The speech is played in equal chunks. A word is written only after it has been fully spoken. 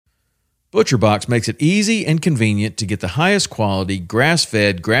ButcherBox makes it easy and convenient to get the highest quality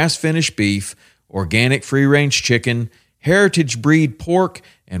grass-fed, grass-finished beef, organic free-range chicken, heritage breed pork,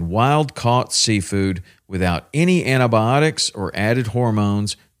 and wild-caught seafood without any antibiotics or added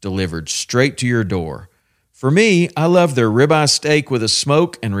hormones, delivered straight to your door. For me, I love their ribeye steak with a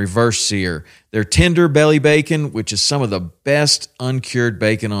smoke and reverse sear, their tender belly bacon, which is some of the best uncured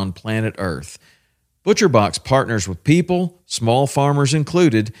bacon on planet Earth. ButcherBox partners with people, small farmers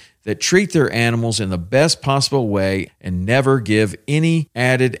included, that treat their animals in the best possible way and never give any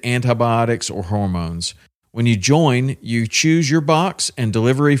added antibiotics or hormones. When you join, you choose your box and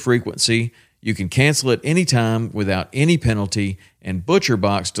delivery frequency. You can cancel at any time without any penalty, and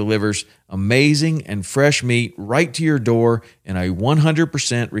ButcherBox delivers amazing and fresh meat right to your door in a 100%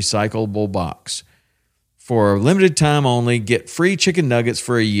 recyclable box. For a limited time only, get free chicken nuggets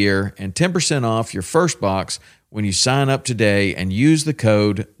for a year and 10% off your first box when you sign up today and use the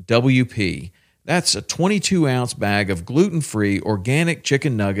code WP. That's a 22-ounce bag of gluten-free organic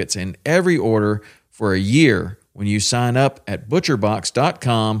chicken nuggets in every order for a year when you sign up at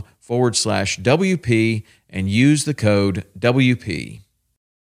butcherbox.com/WP and use the code WP.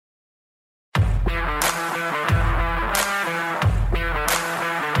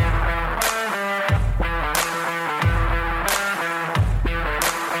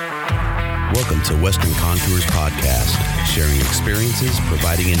 Welcome to Western Contours Podcast, sharing experiences,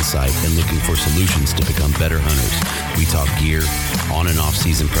 providing insight, and looking for solutions to become better hunters. We talk gear, on and off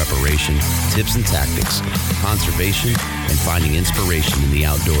season preparation, tips and tactics, conservation, and finding inspiration in the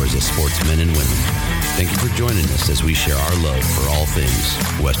outdoors as sportsmen and women. Thank you for joining us as we share our love for all things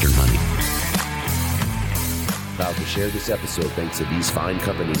Western hunting. Proud to share this episode thanks to these fine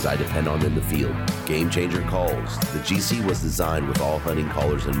companies I depend on in the field. Game Changer Calls. The GC was designed with all hunting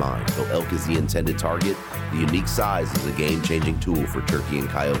callers in mind. Though elk is the intended target, the unique size is a game-changing tool for turkey and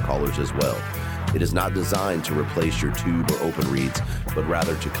coyote callers as well. It is not designed to replace your tube or open reeds, but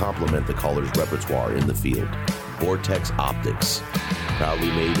rather to complement the caller's repertoire in the field. Vortex Optics. Proudly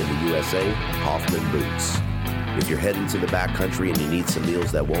made in the USA, Hoffman Boots. If you're heading to the backcountry and you need some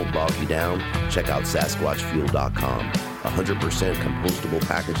meals that won't bog you down, check out SasquatchFuel.com. 100% compostable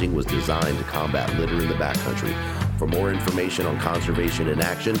packaging was designed to combat litter in the backcountry. For more information on conservation in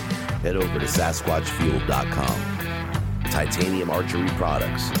action, head over to SasquatchFuel.com. Titanium Archery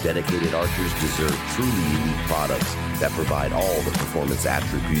Products. Dedicated archers deserve truly unique products that provide all the performance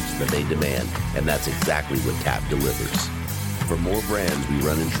attributes that they demand, and that's exactly what TAP delivers. For more brands we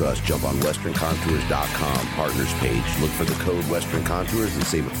run and trust, jump on westerncontours.com partners page. Look for the code Western Contours and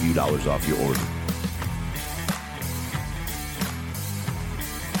save a few dollars off your order.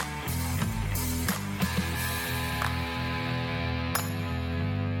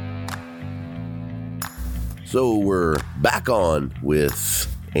 So we're back on with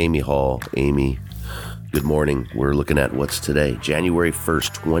Amy Hall. Amy, good morning. We're looking at what's today, January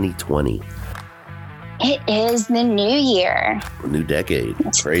 1st, 2020. It is the new year. A new decade.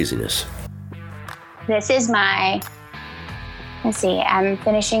 Craziness. This is I'm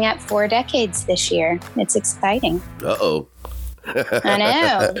finishing up 4 decades this year. It's exciting. Uh-oh. I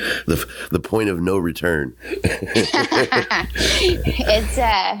know. The point of no return. It's,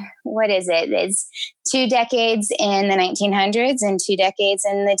 what is it? It's 2 decades in the 1900s and 2 decades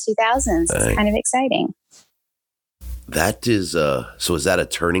in the 2000s. It's kind of exciting. That is, so is that a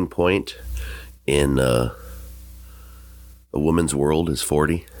turning point in a woman's world is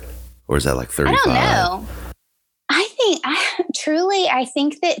 40? Or is that like 35? I don't know. I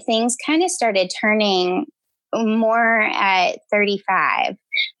think that things kind of started turning more at 35.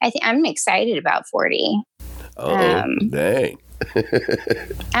 I'm excited about 40. Oh, dang.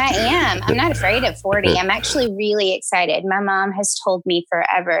 I am. I'm not afraid of 40. I'm actually really excited. My mom has told me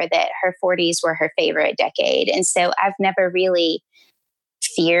forever that her 40s were her favorite decade. And so I've never really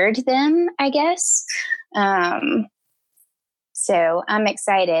feared them, I guess. So I'm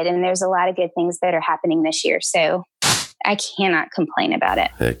excited, and there's a lot of good things that are happening this year. So I cannot complain about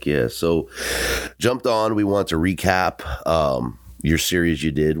it. Heck yeah. So jumped on, we want to recap your series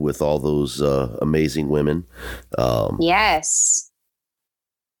you did with all those amazing women. Yes.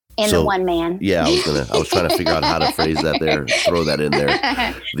 And the one man. Yeah, I was trying to figure out how to phrase that there, throw that in there.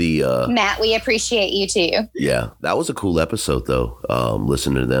 Matt, we appreciate you too. Yeah, that was a cool episode though.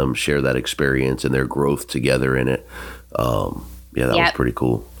 Listening to them share that experience and their growth together in it. That was pretty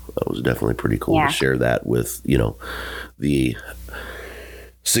cool. That was definitely pretty cool to share that with, the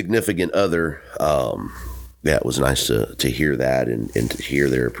significant other. It was nice to hear that and to hear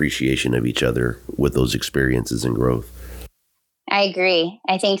their appreciation of each other with those experiences and growth. I agree.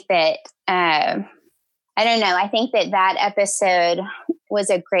 I think that, I don't know. I think that episode was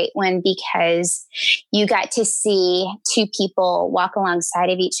a great one because you got to see two people walk alongside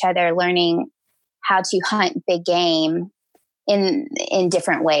of each other, learning how to hunt big game in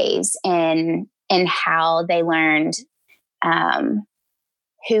different ways, and how they learned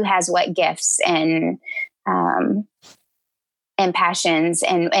who has what gifts and passions,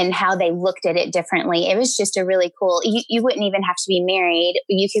 and how they looked at it differently. It was just a really cool, you wouldn't even have to be married.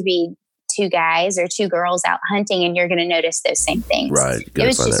 You could be two guys or two girls out hunting and you're going to notice those same things. Right. It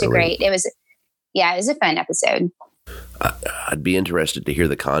was just it was a fun episode. I'd be interested to hear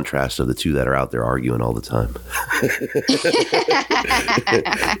the contrast of the two that are out there arguing all the time.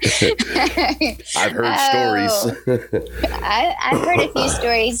 I've heard stories. I've heard a few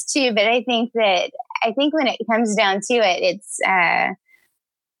stories too, but I think when it comes down to it,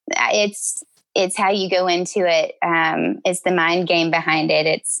 it's how you go into it. It's the mind game behind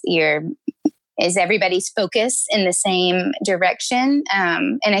it. Is everybody's focus in the same direction?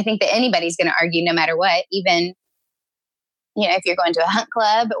 And I think that anybody's going to argue no matter what, even, if you're going to a hunt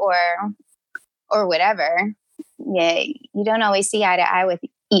club or whatever. Yeah, you don't always see eye to eye with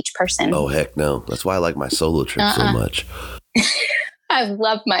each person. Oh, heck no. That's why I like my solo trips so much. I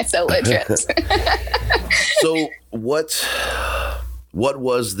love my solo trips. So what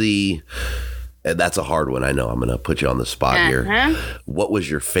was and that's a hard one. I know I'm going to put you on the spot here. What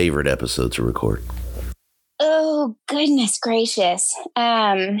was your favorite episode to record? Oh, goodness gracious.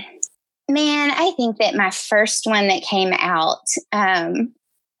 Man, I think that my first one that came out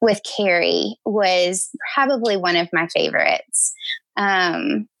with Carrie was probably one of my favorites.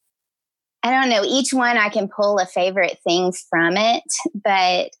 I don't know. Each one I can pull a favorite thing from it,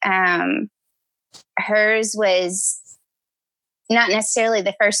 but hers was not necessarily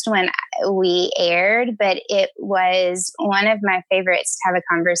the first one we aired, but it was one of my favorites to have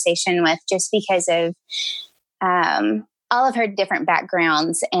a conversation with, just because of all of her different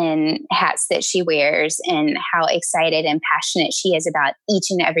backgrounds and hats that she wears, and how excited and passionate she is about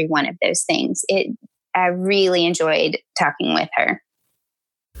each and every one of those things. I really enjoyed talking with her.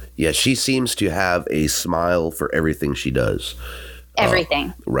 Yeah, she seems to have a smile for everything she does.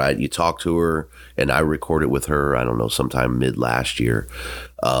 Everything. Right. You talk to her, and I recorded with her, I don't know, sometime mid last year.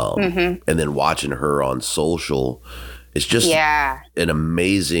 And then watching her on social, it's just an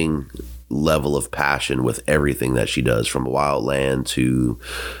amazing level of passion with everything that she does, from Wildland to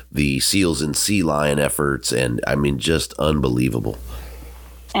the Seals and Sea Lion efforts. And I mean, just unbelievable.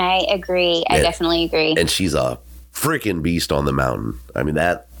 I agree. I definitely agree. And she's a freaking beast on the mountain. I mean,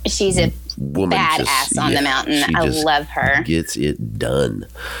 she's a woman badass on the mountain. I love her. Gets it done.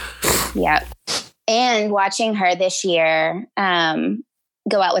 Yep. And watching her this year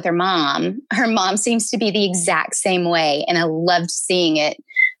go out with her mom. Her mom seems to be the exact same way. And I loved seeing it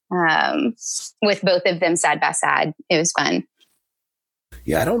with both of them side by side. It was fun.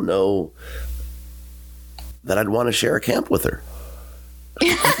 Yeah, I don't know that I'd want to share a camp with her.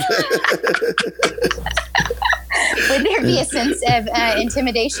 Would there be a sense of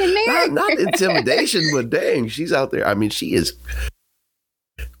intimidation there? Not intimidation, but dang, she's out there. I mean, she is.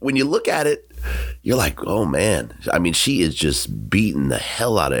 When you look at it, you're like, oh man. I mean, she is just beating the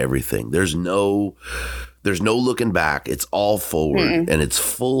hell out of everything. There's no looking back. It's all forward, and it's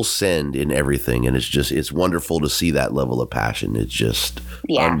full send in everything. And it's wonderful to see that level of passion. It's just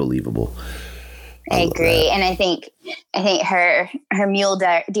unbelievable. I agree. And I think her mule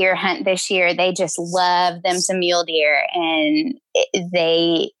deer hunt this year, they just love them some mule deer, and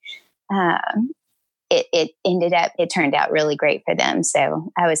it turned out really great for them.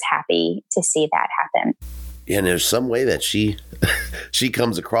 So I was happy to see that happen. Yeah, and there's some way that she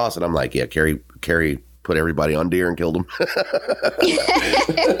comes across, and I'm like, yeah, Carrie put everybody on deer and killed them.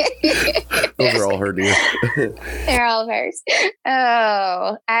 Those are all her deer. They're all of hers.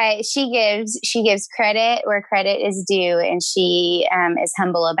 Oh, she gives credit where credit is due, and she is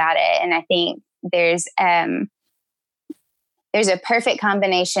humble about it. And I think there's a perfect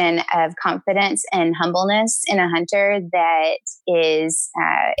combination of confidence and humbleness in a hunter that is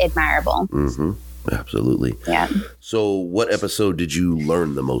admirable. Mm-hmm. Absolutely. Yeah. So what episode did you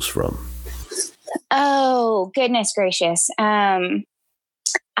learn the most from? Oh, goodness gracious.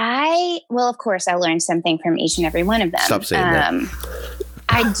 Of course, I learned something from each and every one of them. Stop saying that.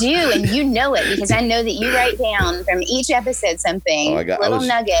 I do, and you know it, because I know that you write down from each episode something,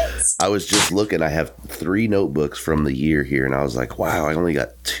 nuggets. I was just looking. I have 3 notebooks from the year here, and I was like, wow, I only got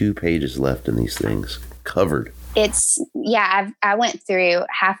 2 pages left in these things covered. I went through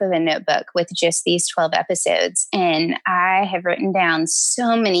half of a notebook with just these 12 episodes, and I have written down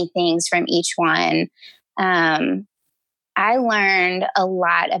so many things from each one. I learned a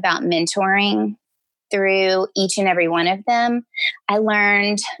lot about mentoring through each and every one of them, I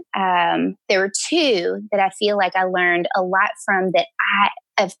learned, there were two that I feel like I learned a lot from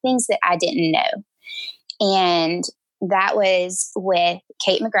of things that I didn't know. And that was with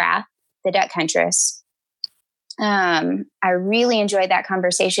Kate McGrath, the duck huntress. I really enjoyed that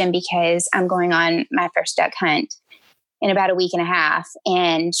conversation because I'm going on my first duck hunt in about a week and a half.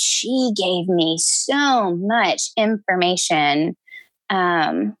 And she gave me so much information.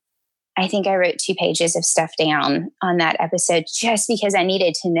 I think I wrote 2 pages of stuff down on that episode just because I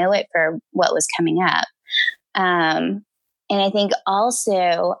needed to know it for what was coming up. And I think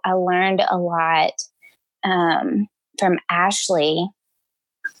also I learned a lot from Ashley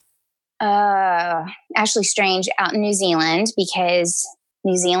Strange out in New Zealand, because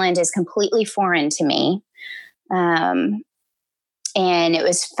New Zealand is completely foreign to me. And it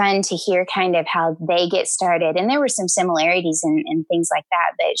was fun to hear kind of how they get started. And there were some similarities and things like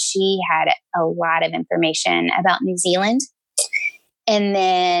that, but she had a lot of information about New Zealand. And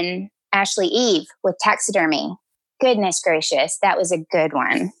then Ashley Eve with taxidermy. Goodness gracious, that was a good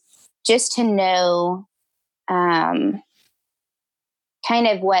one. Just to know kind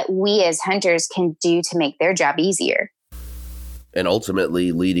of what we as hunters can do to make their job easier. And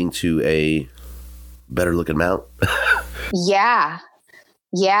ultimately leading to a better looking mount. Yeah,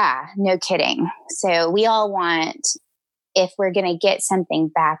 no kidding. So we all want, if we're going to get something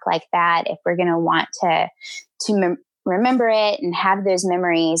back like that, if we're going to want to remember it and have those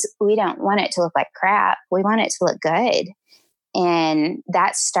memories, we don't want it to look like crap. We want it to look good. And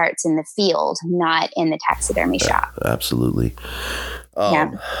that starts in the field, not in the taxidermy shop. Absolutely.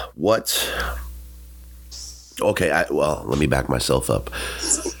 Yeah. Let me back myself up.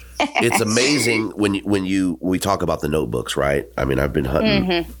 It's amazing when we talk about the notebooks, right? I mean, I've been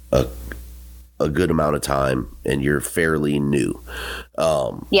hunting a good amount of time, and you're fairly new.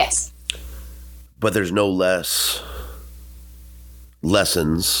 Yes. But there's no less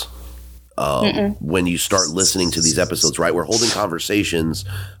lessons when you start listening to these episodes, right? We're holding conversations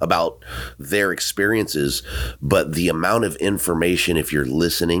about their experiences, but the amount of information, if you're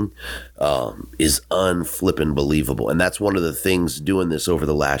listening, is unflippin' believable. And that's one of the things doing this over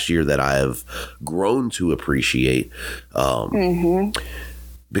the last year that I have grown to appreciate,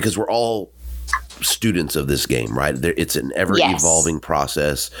 because we're all students of this game, right? It's an ever evolving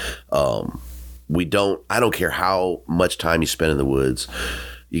process. I don't care how much time you spend in the woods.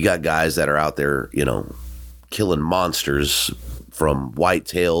 You got guys that are out there, killing monsters from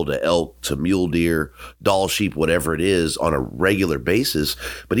whitetail to elk to mule deer, Dall sheep, whatever it is, on a regular basis.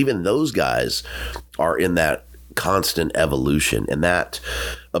 But even those guys are in that constant evolution, and that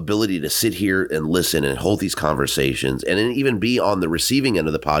ability to sit here and listen and hold these conversations and then even be on the receiving end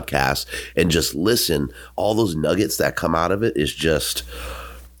of the podcast and just listen, all those nuggets that come out of it is just,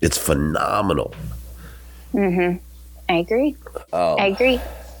 it's phenomenal. I agree. I agree.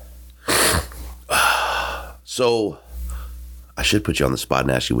 So I should put you on the spot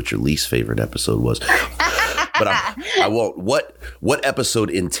and ask you what your least favorite episode was, but I won't. What episode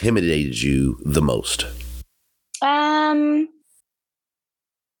intimidated you the most?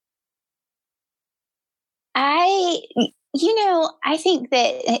 I think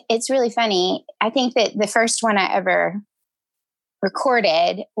that it's really funny. I think that the first one I ever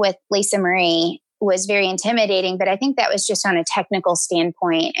recorded with Lisa Marie was very intimidating, but I think that was just on a technical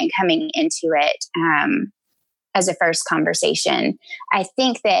standpoint and coming into it as a first conversation. I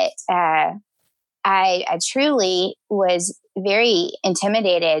think that I truly was very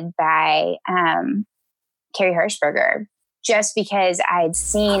intimidated by Carrie Hirschberger, just because I'd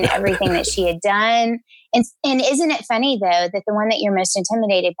seen everything that she had done. And isn't it funny, though, that the one that you're most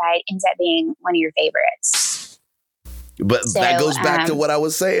intimidated by ends up being one of your favorites? But so, that goes back to what I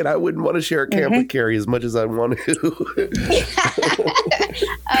was saying. I wouldn't want to share a camp with Carrie as much as I want to.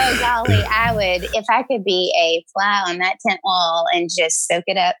 Oh, golly, I would. If I could be a fly on that tent wall and just soak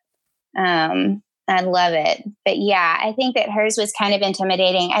it up, I'd love it. But yeah, I think that hers was kind of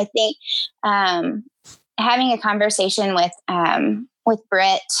intimidating. I think having a conversation with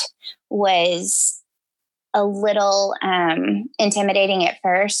Britt was a little intimidating at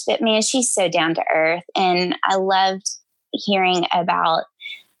first, but man, she's so down to earth. And I loved hearing about,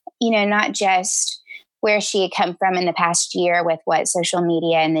 not just where she had come from in the past year with what social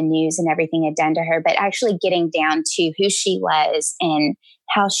media and the news and everything had done to her, but actually getting down to who she was and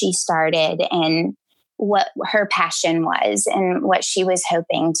how she started and what her passion was and what she was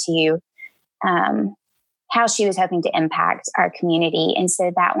hoping to, how she was hoping to impact our community. And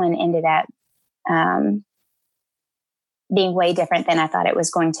so that one ended up being way different than I thought it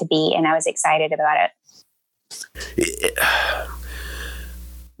was going to be. And I was excited about it.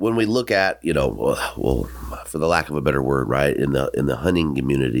 when we look at, well, for the lack of a better word, right, in the hunting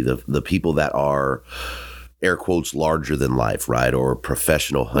community, the people that are air quotes larger than life, right, or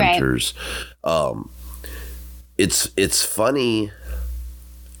professional hunters, it's funny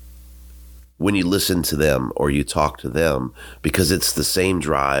when you listen to them or you talk to them, because it's the same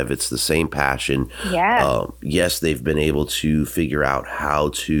drive, it's the same passion. Yeah. Yes, they've been able to figure out how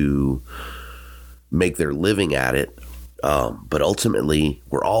to make their living at it. But ultimately,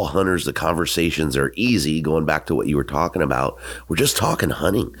 we're all hunters. The conversations are easy. Going back to what you were talking about, we're just talking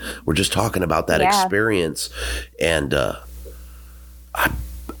hunting. We're just talking about that experience. And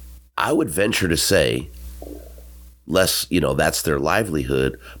I would venture to say, less, that's their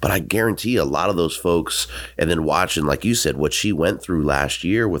livelihood. But I guarantee a lot of those folks, and then watching, like you said, what she went through last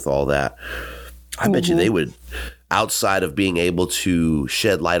year with all that, I bet you they would, outside of being able to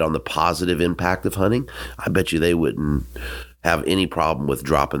shed light on the positive impact of hunting, I bet you they wouldn't have any problem with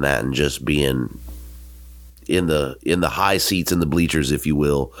dropping that and just being in the high seats in the bleachers, if you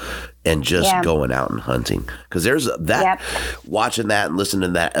will, and just going out and hunting. Because there's that, watching that and listening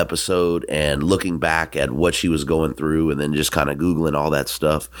to that episode and looking back at what she was going through and then just kind of Googling all that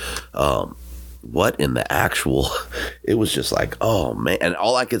stuff. What in the actual, it was just like, oh man. And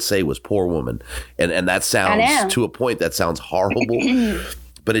all I could say was poor woman. And that sounds, to a point, that sounds horrible,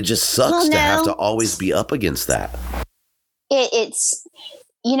 but it just sucks to have to always be up against that. It's,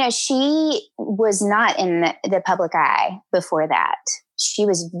 she was not in the public eye before that. She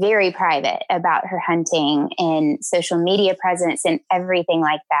was very private about her hunting and social media presence and everything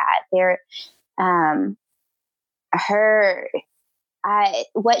like that.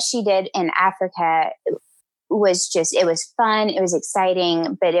 What she did in Africa was just, it was fun. It was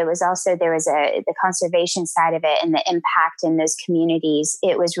exciting, but it was also, there was the conservation side of it and the impact in those communities.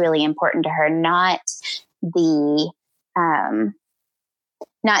 It was really important to her, not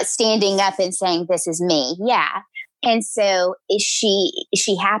standing up and saying, this is me. Yeah. And so she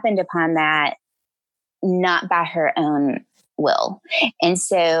happened upon that not by her own will. And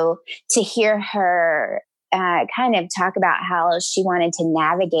so to hear her kind of talk about how she wanted to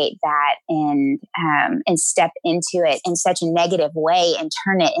navigate that and step into it in such a negative way and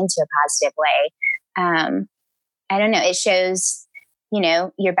turn it into a positive way. I don't know. It shows,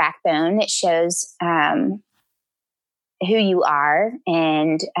 your backbone. It shows who you are.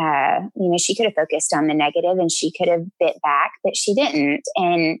 And, she could have focused on the negative and she could have bit back, but she didn't.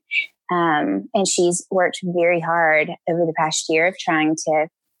 And she's worked very hard over the past year of trying to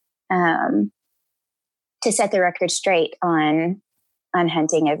set the record straight on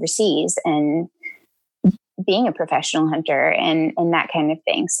hunting overseas and being a professional hunter and that kind of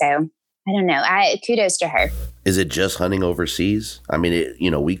thing. So I don't know. Kudos to her. Is it just hunting overseas? I mean,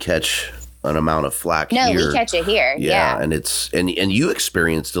 we catch an amount of flack here. No, we catch it here. Yeah. And and you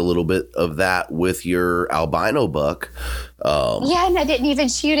experienced a little bit of that with your albino buck. And I didn't even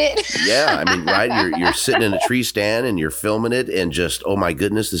shoot it. Yeah. I mean, right. You're sitting in a tree stand and you're filming it and just, oh my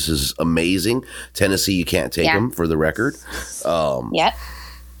goodness, this is amazing. Tennessee, you can't take them, for the record. Yep.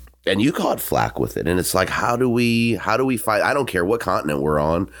 And you caught flack with it. And it's like, how do we fight? I don't care what continent we're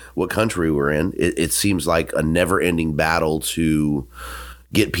on, what country we're in. It seems like a never ending battle to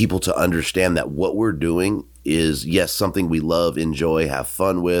get people to understand that what we're doing is, yes, something we love, enjoy, have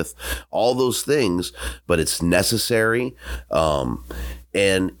fun with, all those things, but it's necessary.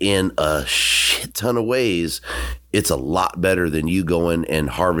 And in a shit ton of ways, it's a lot better than you going and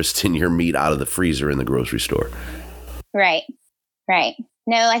harvesting your meat out of the freezer in the grocery store. Right.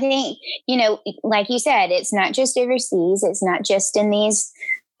 No, I think, like you said, it's not just overseas. It's not just in these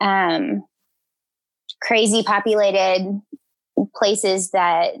crazy populated places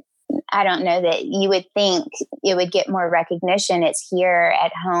that I don't know that you would think it would get more recognition. It's here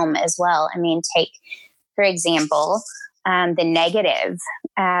at home as well. I mean, take, for example, the negative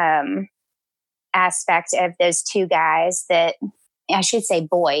aspect of those two guys that, I should say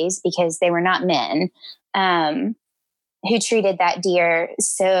boys, because they were not men, who treated that deer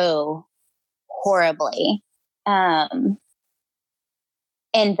so horribly.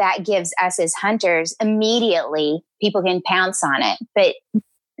 And that gives us as hunters, immediately people can pounce on it. But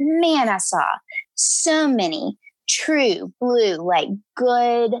man, I saw so many true blue, like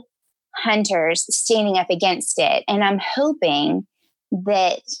good hunters standing up against it. And I'm hoping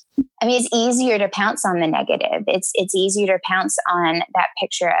that, it's easier to pounce on the negative. It's easier to pounce on that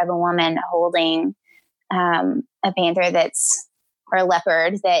picture of a woman holding a panther or a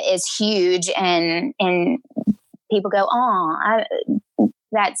leopard that is huge, and people go, oh,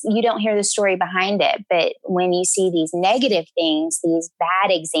 you don't hear the story behind it. But when you see these negative things, these bad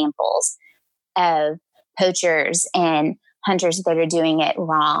examples of poachers and hunters that are doing it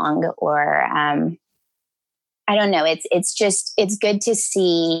wrong, or I don't know. It's good to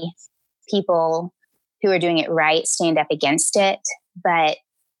see people who are doing it right stand up against it, but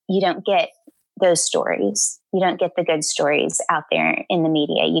you don't get those stories. You don't get the good stories out there in the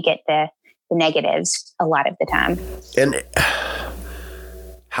media. You get the negatives a lot of the time. And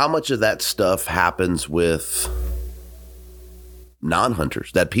how much of that stuff happens with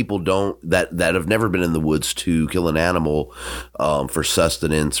non-hunters, that people don't, that have never been in the woods to kill an animal for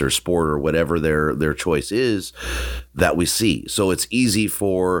sustenance or sport or whatever their choice is, that we see? So it's easy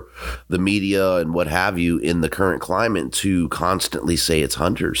for the media and what have you in the current climate to constantly say it's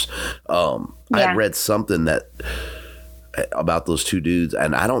hunters. I had read something that about those two dudes,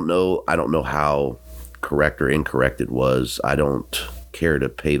 and I don't know how correct or incorrect it was. I don't care to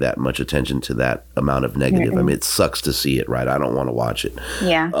pay that much attention to that amount of negative. I mean, it sucks to see it, right? I don't want to watch it.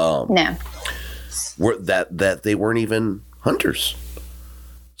 Yeah. No. That they weren't even hunters.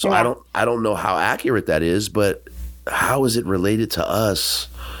 So yeah. I don't know how accurate that is, but how is it related to us?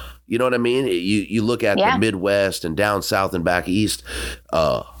 You know what I mean? You look at the Midwest and down south and back east,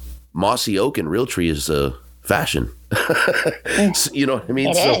 mossy oak and Realtree is a fashion. You know what I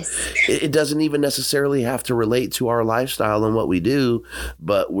mean? It doesn't even necessarily have to relate to our lifestyle and what we do,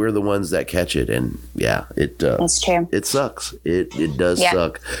 but we're the ones that catch it. And that's true. It sucks. It does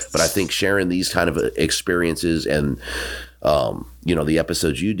suck. But I think sharing these kind of experiences and, the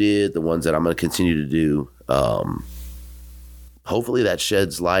episodes you did, the ones that I'm going to continue to do, hopefully that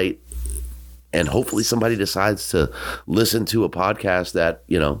sheds light, and hopefully somebody decides to listen to a podcast that,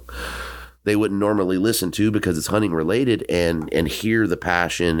 they wouldn't normally listen to because it's hunting related, and hear the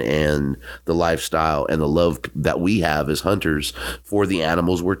passion and the lifestyle and the love that we have as hunters for the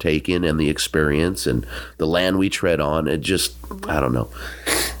animals we're taking and the experience and the land we tread on. It just, I don't know.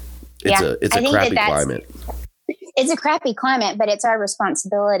 It's a crappy climate. It's a crappy climate, but it's our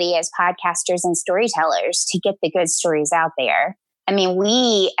responsibility as podcasters and storytellers to get the good stories out there. I mean,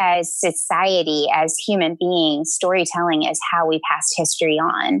 we as society, as human beings, storytelling is how we pass history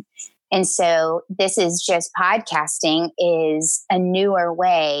on. And so this is just, podcasting is a newer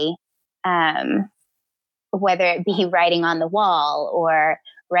way, whether it be writing on the wall or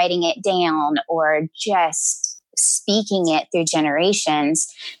writing it down or just speaking it through generations.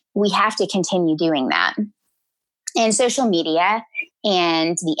 We have to continue doing that. And social media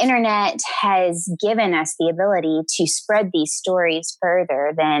and the internet has given us the ability to spread these stories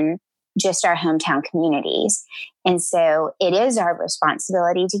further than just our hometown communities. And so it is our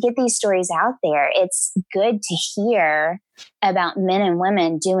responsibility to get these stories out there. It's good to hear about men and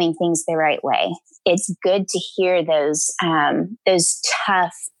women doing things the right way. It's good to hear those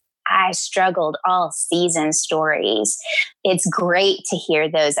tough, I struggled all season stories. It's great to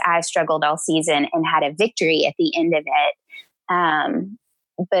hear those I struggled all season and had a victory at the end of it.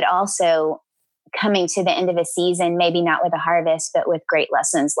 But also coming to the end of a season, maybe not with a harvest, but with great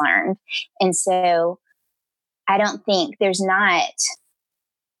lessons learned. And so I don't think if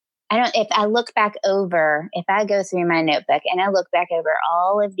I look back over, if I go through my notebook and I look back over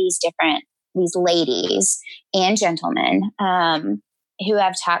all of these ladies and gentlemen, who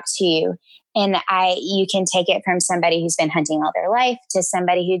I've talked to, and you can take it from somebody who's been hunting all their life to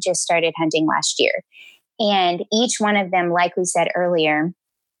somebody who just started hunting last year. And each one of them, like we said earlier,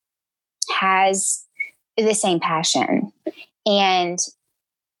 has the same passion. And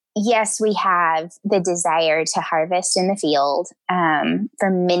yes, we have the desire to harvest in the field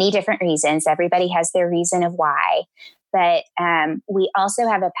for many different reasons. Everybody has their reason of why. But we also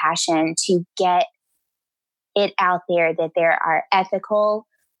have a passion to get it out there that there are ethical,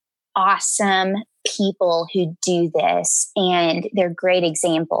 awesome people who do this, and they're great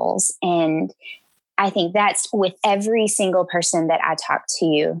examples. And I think that's with every single person that I talked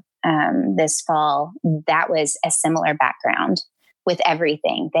to this fall, that was a similar background with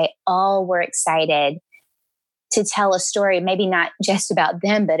everything. They all were excited to tell a story, maybe not just about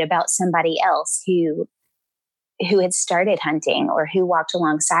them, but about somebody else who had started hunting or who walked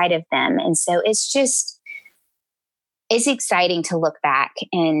alongside of them. And so it's exciting to look back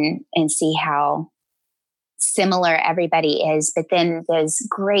and see how similar everybody is, but then there's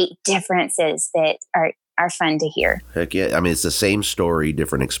great differences that are fun to hear. Heck yeah. I mean, it's the same story,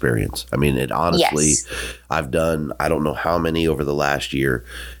 different experience. I mean, it honestly, yes. I've done, I don't know how many over the last year,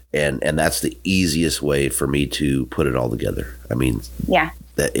 and that's the easiest way for me to put it all together. I mean, yeah,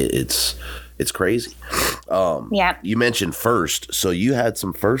 that it's crazy. Yeah. You mentioned first. So you had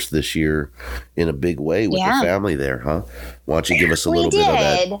some first this year in a big way with your family there, huh? Why don't you give us a little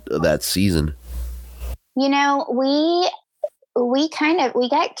bit of that season? You know, we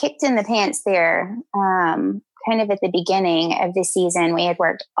got kicked in the pants there kind of at the beginning of the season. We had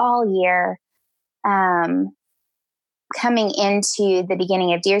worked all year. Coming into the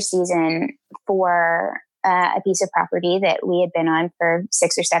beginning of deer season for a piece of property that we had been on for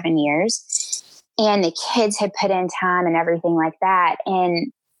 6 or 7 years. And the kids had put in time and everything like that.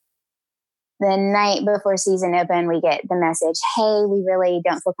 And the night before season open, we get the message, hey, we really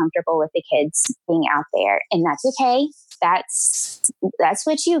don't feel comfortable with the kids being out there. And that's okay. That's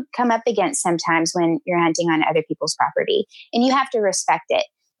what you come up against sometimes when you're hunting on other people's property. And you have to respect it.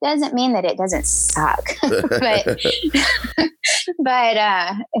 Doesn't mean that it doesn't suck.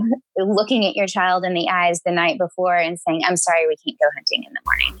 but looking at your child in the eyes the night before and saying, I'm sorry, we can't go hunting in the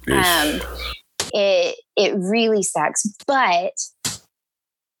morning. It really sucks. But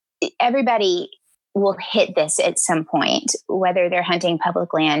everybody will hit this at some point, whether they're hunting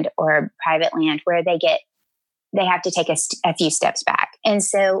public land or private land, where they have to take a few steps back. And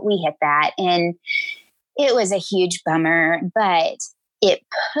so we hit that, and it was a huge bummer, but it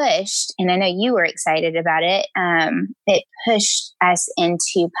pushed, and I know you were excited about it. It pushed us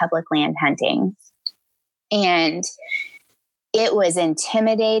into public land hunting, and it was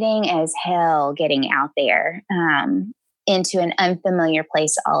intimidating as hell getting out there into an unfamiliar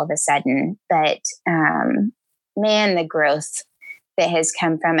place all of a sudden. But man, the growth that has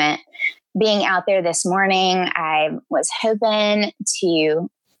come from it. Being out there this morning, I was hoping to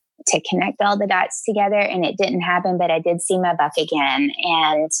connect all the dots together, and it didn't happen, but I did see my buck again,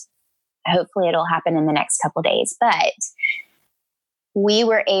 and hopefully it'll happen in the next couple of days. But we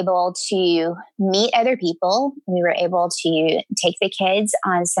were able to meet other people. We were able to take the kids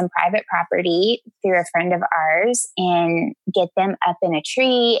on some private property through a friend of ours and get them up in a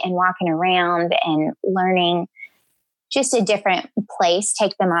tree and walking around and learning just a different place,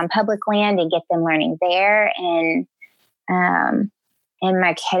 take them on public land and get them learning there. And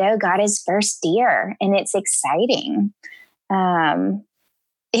my kiddo got his first deer, and it's exciting.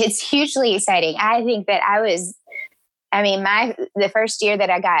 It's hugely exciting. I think that the first year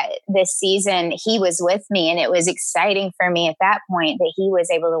that I got this season, he was with me, and it was exciting for me at that point that he was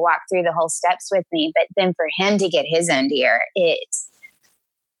able to walk through the whole steps with me. But then for him to get his own deer,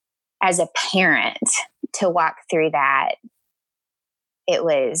 as a parent, to walk through that, it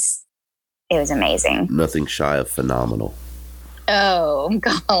was amazing. Nothing shy of phenomenal. Oh,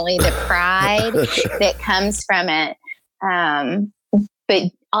 golly, the pride that comes from it. But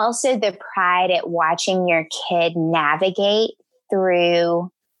also the pride at watching your kid navigate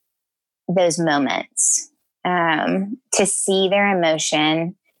through those moments, to see their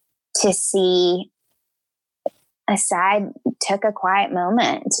emotion, to see Asad took a quiet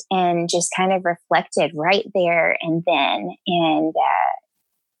moment and just kind of reflected right there and then. And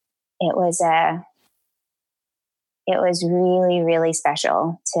it was really, really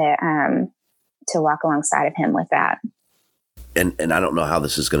special to walk alongside of him with that. And I don't know how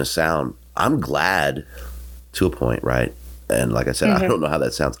this is going to sound. I'm glad to a point, right? And like I said, I don't know how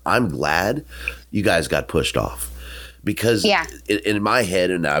that sounds. I'm glad you guys got pushed off. Because in my head,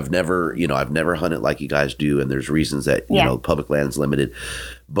 and I've never hunted like you guys do, and there's reasons that, public land's limited,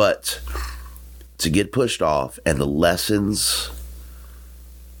 but to get pushed off and the lessons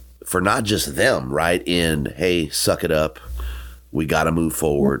for not just them, right? In, hey, suck it up. We got to move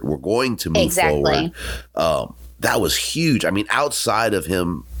forward. We're going to move forward. That was huge. I mean, outside of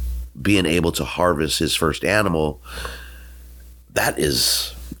him being able to harvest his first animal,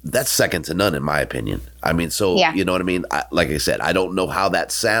 that's second to none, in my opinion. I mean, you know what I mean? Like I said, I don't know how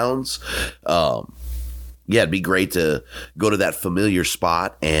that sounds. It'd be great to go to that familiar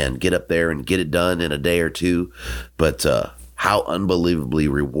spot and get up there and get it done in a day or two. But how unbelievably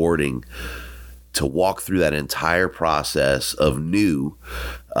rewarding to walk through that entire process of new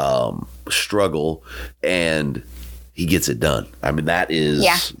struggle, and he gets it done. I mean, that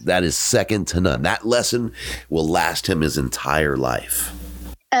is second to none. That lesson will last him his entire life.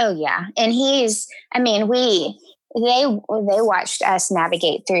 Oh yeah. And they watched us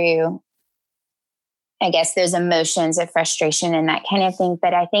navigate through, I guess, those emotions of frustration and that kind of thing.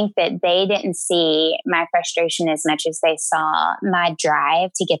 But I think that they didn't see my frustration as much as they saw my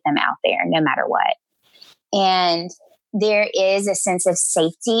drive to get them out there no matter what. And there is a sense of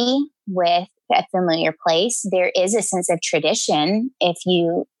safety with a familiar place. There is a sense of tradition, if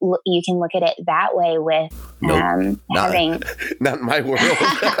you can look at it that way, with having not in my world,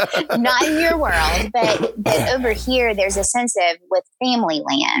 not in your world, but over here there's a sense of, with family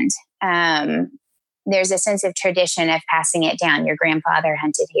land, there's a sense of tradition of passing it down. Your grandfather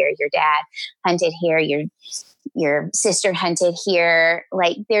hunted here, your dad hunted here, your sister hunted here.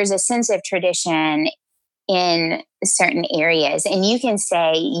 Like, there's a sense of tradition in certain areas. And you could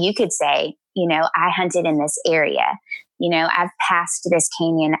say, I hunted in this area. I've passed this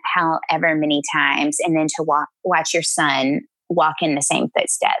canyon however many times, and then to watch your son walk in the same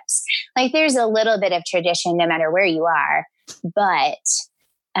footsteps. Like, there's a little bit of tradition no matter where you are, but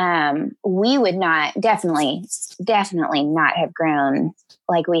we would definitely not have grown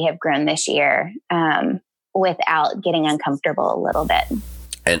like we have grown this year without getting uncomfortable a little bit.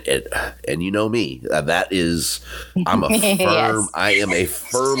 And you know me, I'm a firm, yes. I am a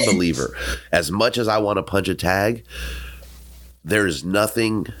firm believer. As much as I want to punch a tag, there's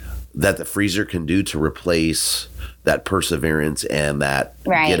nothing that the freezer can do to replace that perseverance and that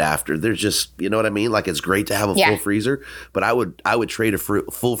get after. There's just, you know what I mean? Like, it's great to have a full freezer, but I would trade a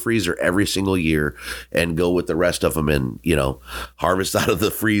full freezer every single year and go with the rest of them and, harvest out of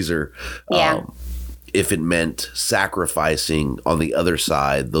the freezer. Yeah. If it meant sacrificing on the other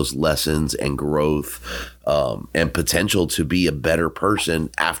side those lessons and growth and potential to be a better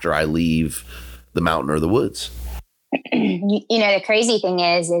person after I leave the mountain or the woods. The crazy thing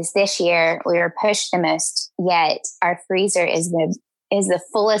is this year we were pushed the most, yet our freezer is the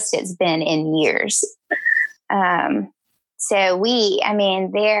fullest it's been in years.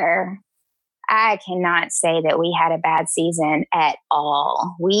 I cannot say that we had a bad season at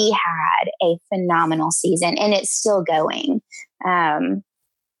all. We had a phenomenal season, and it's still going.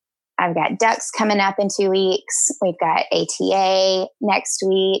 I've got ducks coming up in 2 weeks. We've got ATA next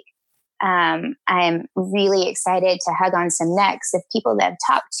week. I'm really excited to hug on some necks of people that have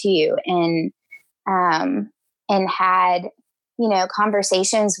talked to you and had,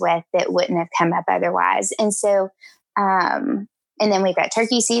 conversations with that wouldn't have come up otherwise. And so, and then we've got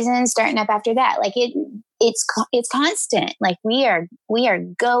turkey season starting up after that. Like it's constant. Like we are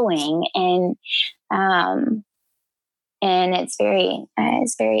going, and it's very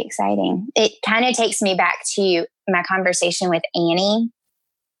exciting. It kind of takes me back to my conversation with Annie,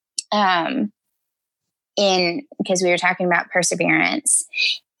 because we were talking about perseverance,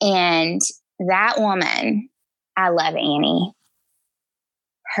 and that woman, I love Annie.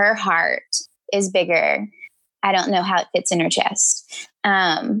 Her heart is bigger. I don't know how it fits in her chest.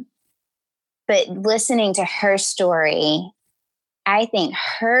 But listening to her story, I think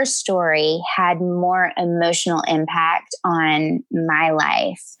her story had more emotional impact on my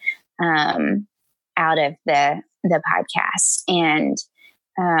life out of the podcast. And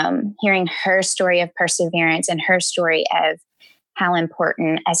hearing her story of perseverance and her story of how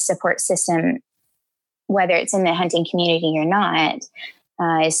important a support system, whether it's in the hunting community or not,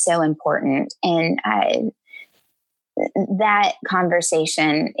 is so important. And that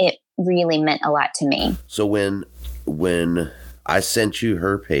conversation, it really meant a lot to me. So when I sent you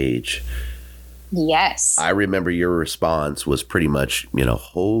her page, yes, I remember your response was pretty much,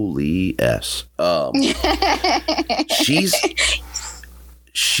 holy S.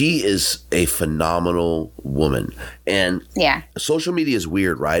 She is a phenomenal woman. And social media is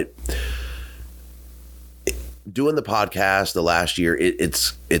weird, right? Doing the podcast the last year,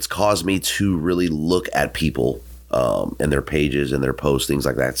 it's caused me to really look at people and their pages and their posts, things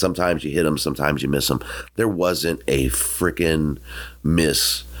like that. Sometimes you hit them, sometimes you miss them. There wasn't a freaking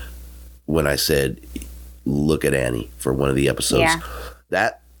miss when I said, look at Annie for one of the episodes. Yeah.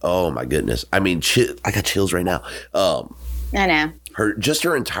 That, oh my goodness. I mean, I got chills right now. I know.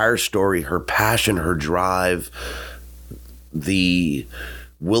 Her entire story, her passion, her drive, the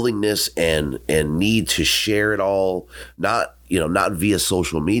willingness and need to share it all, not via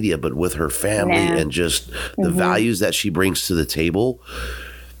social media, but with her family and just the values that she brings to the table.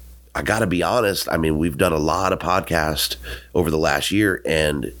 I got to be honest. I mean, we've done a lot of podcasts over the last year,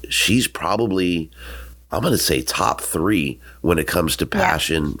 and she's probably, I'm going to say, top 3 when it comes to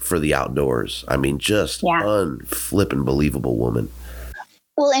passion for the outdoors. I mean, just unflippin' believable woman.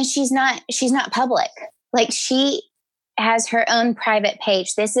 Well, and she's not public. Like, she has her own private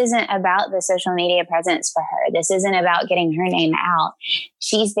page. This isn't about the social media presence for her. This isn't about getting her name out.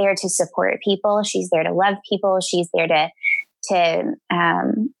 She's there to support people. She's there to love people. She's there to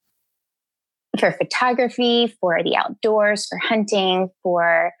for photography, for the outdoors, for hunting,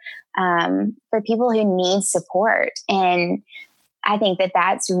 for people who need support. And I think that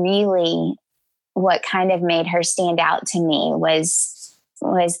that's really what kind of made her stand out to me was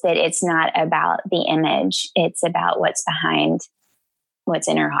that it's not about the image. It's about what's behind what's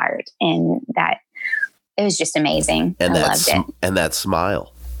in her heart. And that it was just amazing. And I loved it. And that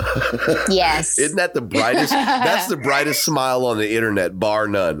smile. Yes. Isn't that the brightest? That's the brightest smile on the internet, bar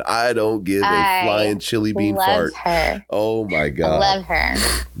none. I don't give a flying chili bean fart. Her. Oh my God. I love her.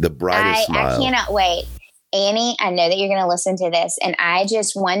 The brightest smile. I cannot wait. Annie, I know that you're going to listen to this, and I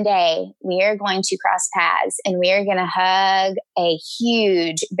just one day we are going to cross paths and we are going to hug a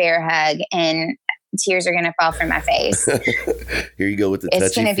huge bear hug, and tears are going to fall from my face. Here you go with the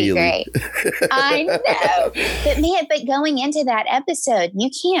It's going to be touchy-feely. great. I know. But man, going into that episode, you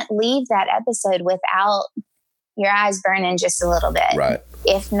can't leave that episode without your eyes burning just a little bit. Right.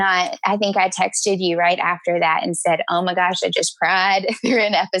 If not, I think I texted you right after that and said, oh my gosh, I just cried through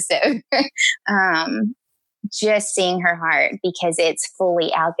an episode. Just seeing her heart, because it's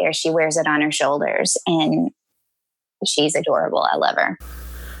fully out there. She wears it on her shoulders and she's adorable. I love her.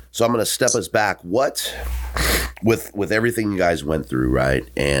 So I'm going to step us back. What, with everything you guys went through, right?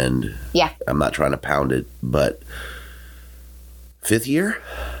 And yeah, I'm not trying to pound it, but 5th year,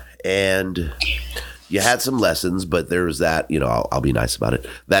 and you had some lessons, but there was that, I'll be nice about it,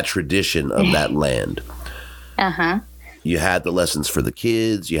 that tradition of that land. Uh-huh. You had the lessons for the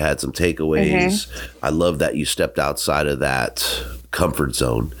kids. You had some takeaways. I love that you stepped outside of that comfort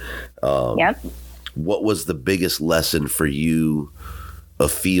zone. Yep. What was the biggest lesson for you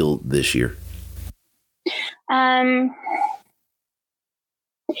afield this year? I'm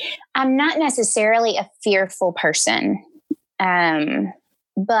not necessarily a fearful person,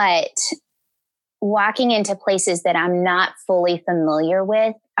 but walking into places that I'm not fully familiar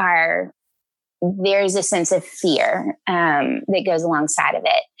with there's a sense of fear that goes alongside of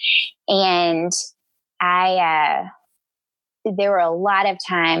it. And there were a lot of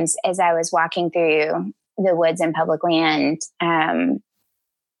times as I was walking through the woods and public land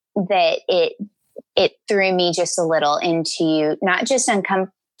that it threw me just a little into not just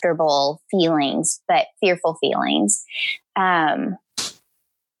uncomfortable feelings, but fearful feelings. But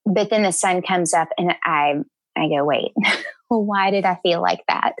then the sun comes up and I go, wait, why did I feel like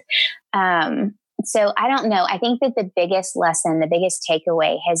that? So I don't know. I think that the biggest lesson, the biggest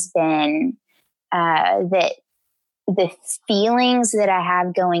takeaway has been that the feelings that I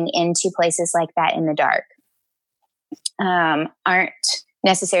have going into places like that in the dark aren't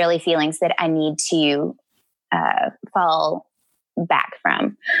necessarily feelings that I need to fall back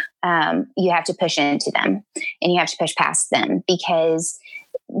from. You have to push into them and you have to push past them, because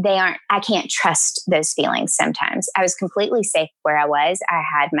I can't trust those feelings sometimes. I was completely safe where I was. I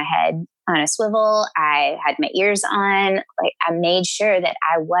had my head on a swivel. I had my ears on. Like, I made sure that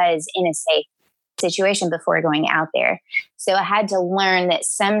I was in a safe situation before going out there. So I had to learn that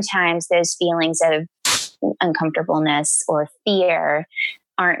sometimes those feelings of uncomfortableness or fear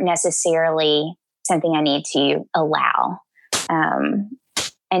aren't necessarily something I need to allow.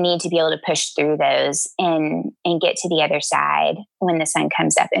 I need to be able to push through those and get to the other side when the sun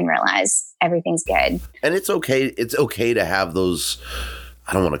comes up and realize everything's good. And it's okay. It's okay to have those,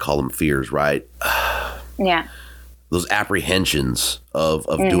 I don't want to call them fears, right? Yeah. Those apprehensions of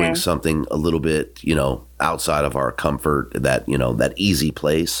doing something a little bit, outside of our comfort, that, that easy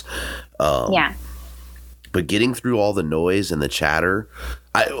place. Yeah. But getting through all the noise and the chatter,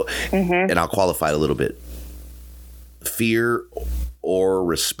 and I'll qualify it a little bit. Fear or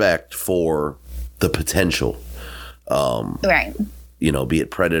respect for the potential. Right. Be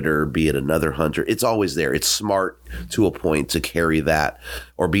it predator, be it another hunter, it's always there. It's smart to a point to carry that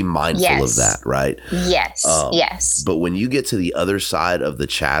or be mindful of that, right? Yes. Yes. But when you get to the other side of the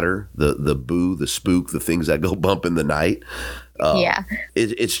chatter, the boo, the spook, the things that go bump in the night,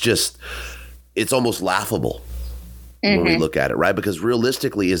 it's almost laughable when we look at it, right? Because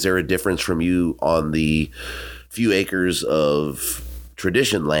realistically, is there a difference from you on the few acres of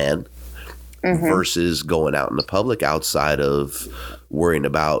tradition land versus going out in the public outside of worrying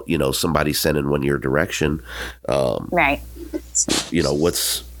about, somebody sending one your direction? Right.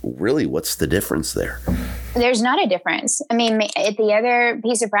 What's the difference there? There's not a difference. I mean, at the other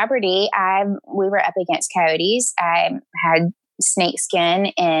piece of property, we were up against coyotes. I had snake skin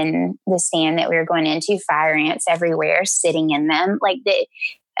in the stand that we were going into, fire ants everywhere sitting in them. Like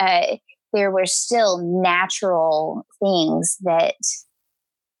there were still natural things that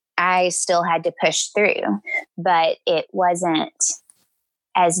I still had to push through, but it wasn't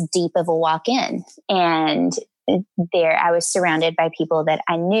as deep of a walk in. And there I was surrounded by people that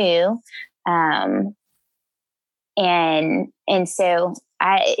I knew. And so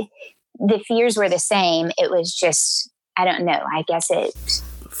the fears were the same. It was just, I don't know. I guess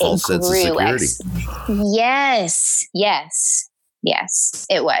false sense of security. Yes,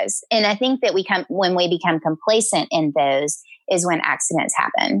 it was. And I think that when we become complacent in those is when accidents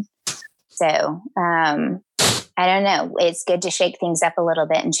happen. So, I don't know. It's good to shake things up a little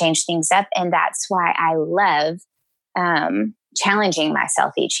bit and change things up. And that's why I love, challenging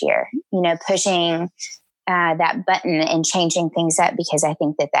myself each year, pushing, that button and changing things up, because I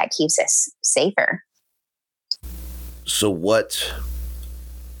think that keeps us safer. So what,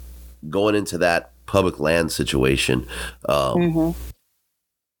 going into that public land situation,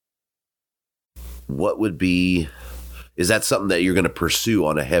 what would be, is that something that you're going to pursue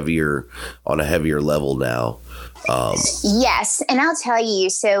on a heavier level now? Yes. And I'll tell you,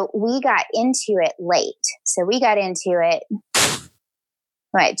 so we got into it late. So we got into it,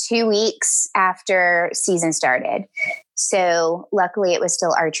 2 weeks after season started. So luckily it was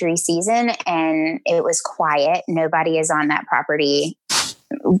still archery season and it was quiet. Nobody is on that property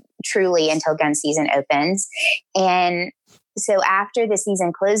truly until gun season opens. And so after the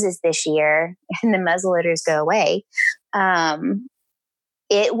season closes this year and the muzzleloaders go away,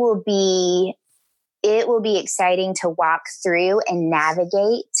 it will be exciting to walk through and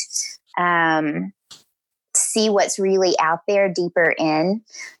navigate, see what's really out there deeper in,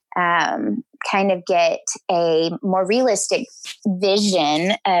 kind of get a more realistic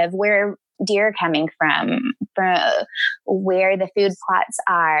vision of where deer are coming from where the food plots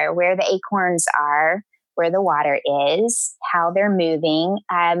are, where the acorns are, where the water is, how they're moving.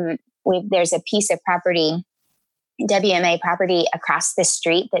 There's a piece of property, WMA property across the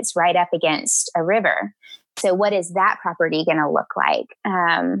street that's right up against a river. So what is that property going to look like?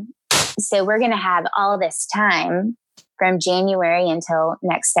 So we're going to have all this time from January until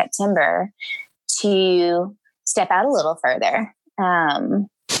next September to step out a little further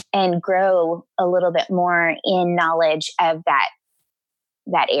and grow a little bit more in knowledge of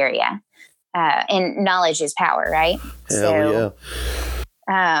that area. And knowledge is power, right? Hell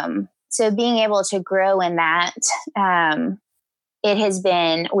yeah. So being able to grow in that, it has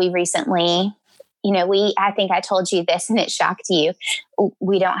been, we recently, I think I told you this and it shocked you.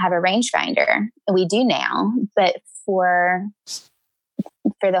 We don't have a rangefinder. We do now, but for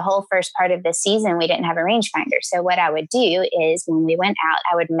the whole first part of the season, we didn't have a rangefinder. So what I would do is when we went out,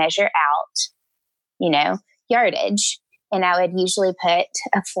 I would measure out, yardage. And I would usually put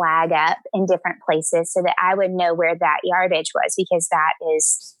a flag up in different places so that I would know where that yardage was, because that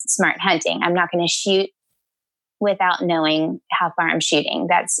is smart hunting. I'm not going to shoot without knowing how far I'm shooting.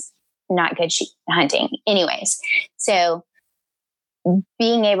 That's not good hunting. Anyways, so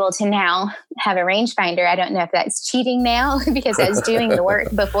being able to now have a rangefinder, I don't know if that's cheating now because I was doing the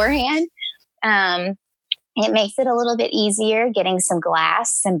work beforehand. It makes it a little bit easier getting some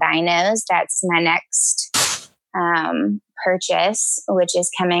glass, some binos. That's my next purchase, which is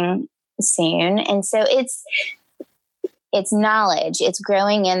coming soon. And so it's knowledge. It's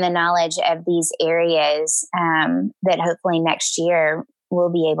growing in the knowledge of these areas that hopefully next year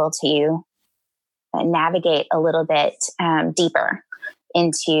we'll be able to navigate a little bit deeper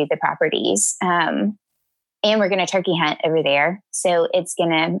into the properties. And we're going to turkey hunt over there. So it's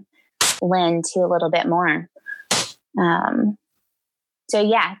going to lend to a little bit more. So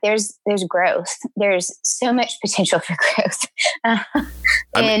yeah, there's growth. There's so much potential for growth,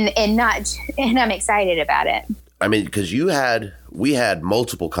 and I'm excited about it. I mean, because we had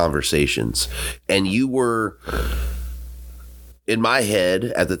multiple conversations, and you were, in my head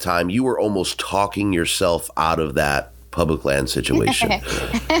at the time, you were almost talking yourself out of that public land situation. Yeah.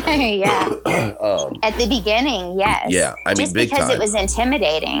 At the beginning, yes. Yeah, I mean, just big because time. It was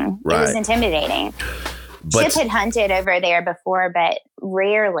intimidating. Right. It was intimidating. But Chip had hunted over there before, but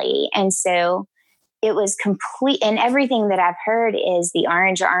rarely. And so it was complete. And everything that I've heard is the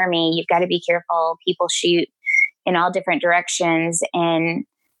Orange Army. You've got to be careful. People shoot in all different directions. And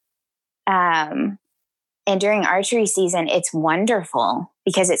during archery season, it's wonderful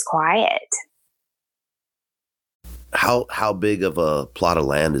because it's quiet. How big of a plot of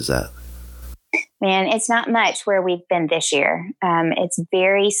land is that? Man, it's not much where we've been this year. It's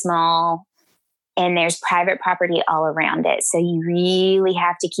very small. And there's private property all around it. So you really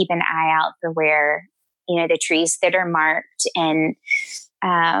have to keep an eye out for where, the trees that are marked. And,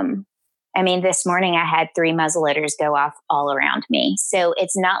 this morning I had 3 muzzleloaders go off all around me. So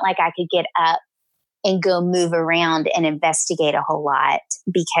it's not like I could get up and go move around and investigate a whole lot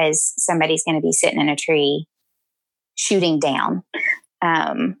because somebody's going to be sitting in a tree shooting down.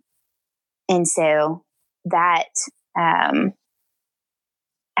 And so that,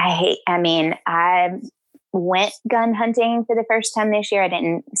 I went gun hunting for the first time this year. I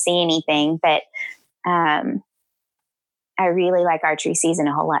didn't see anything, but I really like archery season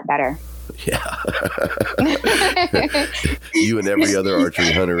a whole lot better. Yeah. You and every other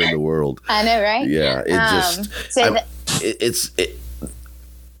archery hunter in the world. I know, right? Yeah.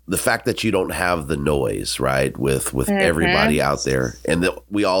 The fact that you don't have the noise, right, with everybody out there, and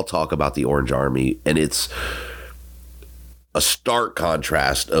we all talk about the Orange Army, and it's a stark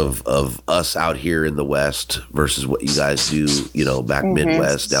contrast of us out here in the West versus what you guys do, back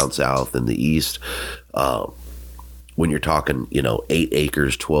Midwest, down South, and the East. when you're talking, 8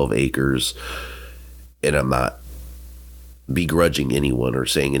 acres, 12 acres, and I'm not begrudging anyone or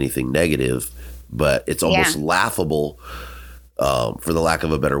saying anything negative, but it's almost laughable, for the lack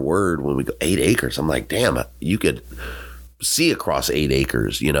of a better word, when we go 8 acres. I'm like, damn, you could see across 8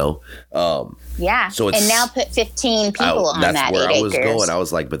 acres, So it's, and now put 15 people on that 8 acres. That's where I was going. I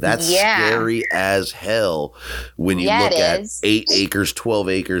was like, but that's scary as hell when you look at 8 acres, 12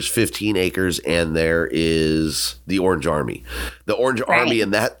 acres, 15 acres, and there is the Orange Army. The Orange Army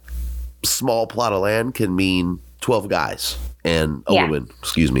in that small plot of land can mean 12 guys and a woman,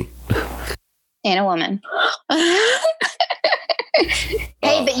 excuse me. And a woman.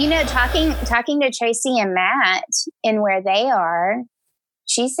 Hey, but talking to Tracy and Matt and where they are,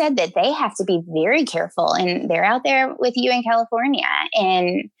 she said that they have to be very careful, and they're out there with you in California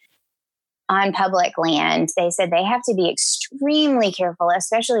and on public land. They said they have to be extremely careful,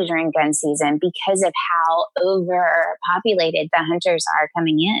 especially during gun season, because of how overpopulated the hunters are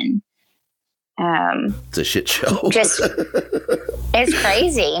coming in. It's a shit show. It's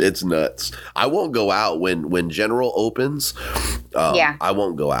crazy. It's nuts. I won't go out when General opens. I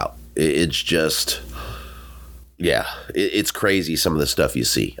won't go out. It's just, it's crazy. Some of the stuff you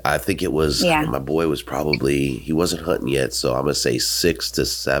see. I think it was, my boy was probably, he wasn't hunting yet. So I'm going to say 6 to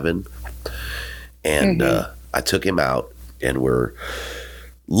 7. And I took him out, and we're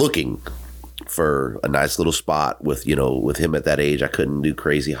looking for a nice little spot with him at that age. I couldn't do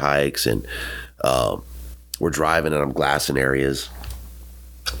crazy hikes, and we're driving and I'm glassing areas,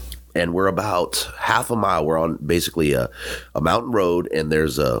 and we're about half a mile. We're on basically a mountain road, and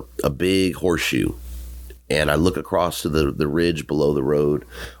there's a big horseshoe, and I look across to the ridge below the road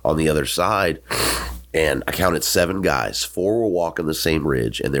on the other side, and I counted 7 guys. 4 were walking the same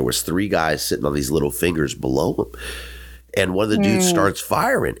ridge, and there was 3 guys sitting on these little fingers below them. And one of the dudes starts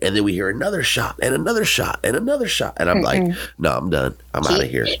firing, and then we hear another shot and another shot and another shot. And I'm like, no, I'm done. I'm out of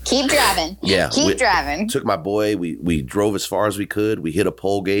here. Keep driving. Yeah. Keep driving. Took my boy. We drove as far as we could. We hit a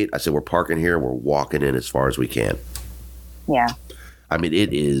pole gate. I said, we're parking here. We're walking in as far as we can. Yeah. I mean,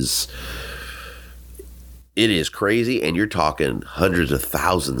 it is crazy. And you're talking hundreds of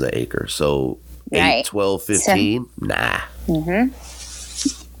thousands of acres. So 8, 12, 15, nah.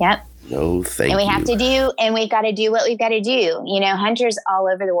 Yep. No, thank you. And we've got to do what we've got to do. Hunters all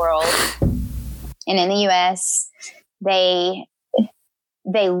over the world and in the U.S., they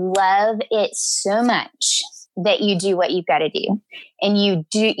love it so much that you do what you've got to do, and you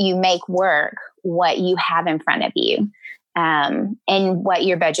make work what you have in front of you, and what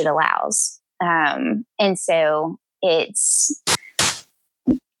your budget allows. And so it's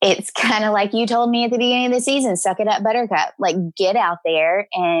kind of like you told me at the beginning of the season, suck it up, buttercup, like get out there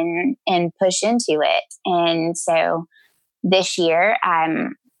and push into it. And so this year,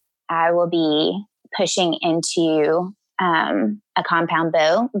 I will be pushing into, a compound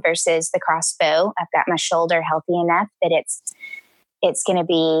bow versus the crossbow. I've got my shoulder healthy enough that it's going to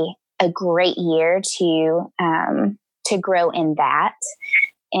be a great year to grow in that.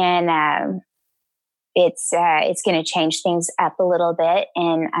 And, it's going to change things up a little bit,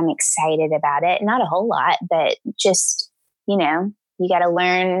 and I'm excited about it. Not a whole lot, but just, you got to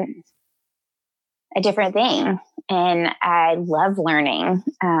learn a different thing. And I love learning,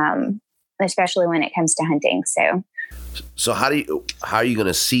 especially when it comes to hunting. So how are you going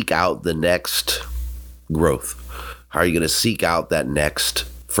to seek out the next growth? How are you going to seek out that next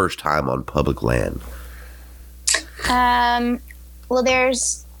first time on public land? Well,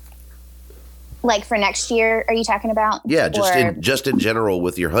 there's, like, for next year, are you talking about? Yeah, just in general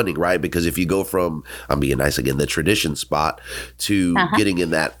with your hunting, right? Because if you go from, I'm being nice again, the tradition spot to getting in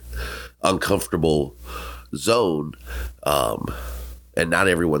that uncomfortable zone, and not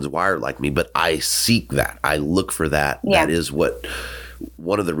everyone's wired like me, but I seek that. I look for that. Yeah. That is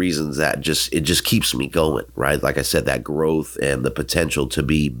one of the reasons that it just keeps me going, right? Like I said, that growth and the potential to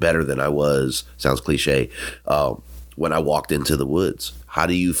be better than I was, sounds cliche, when I walked into the woods. How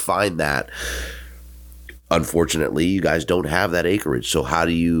do you find that? Unfortunately, you guys don't have that acreage. So how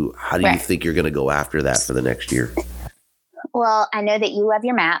do you think you're going to go after that for the next year? Well, I know that you love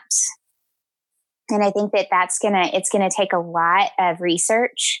your maps, and I think that it's gonna take a lot of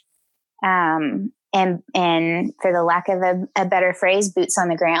research, and for the lack of a better phrase, boots on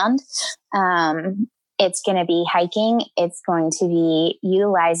the ground. It's going to be hiking. It's going to be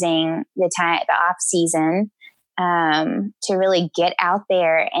utilizing the off season. To really get out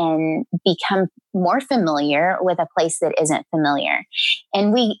there and become more familiar with a place that isn't familiar.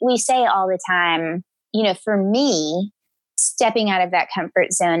 And we say all the time, for me, stepping out of that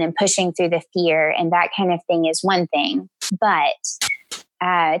comfort zone and pushing through the fear and that kind of thing is one thing, but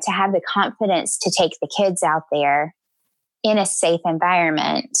to have the confidence to take the kids out there in a safe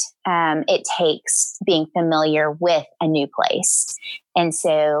environment, it takes being familiar with a new place. And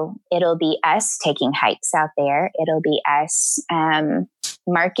so it'll be us taking hikes out there. It'll be us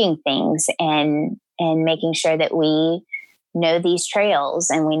marking things and making sure that we know these trails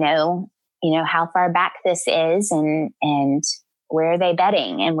and we know, how far back this is and where are they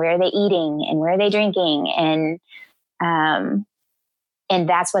bedding and where are they eating and where are they drinking. And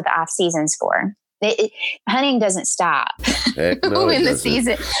that's what the off season's for. Hunting doesn't stop No, in the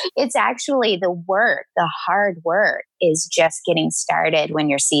season. It's actually the hard work is just getting started when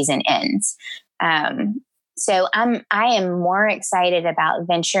your season ends. So I am more excited about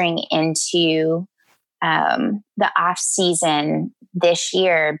venturing into the off season this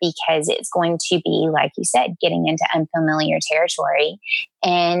year because it's going to be, like you said, getting into unfamiliar territory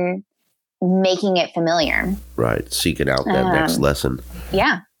and making it familiar. Right. Seeking out that next lesson.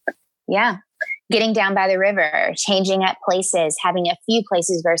 Yeah. Yeah. Getting down by the river, changing up places, having a few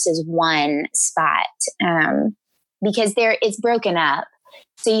places versus one spot. Because it's broken up.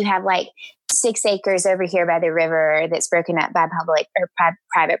 So you have like 6 acres over here by the river that's broken up by public or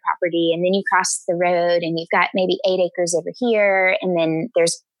private property. And then you cross the road and you've got maybe 8 acres over here. And then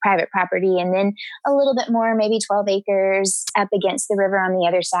there's private property. And then a little bit more, maybe 12 acres up against the river on the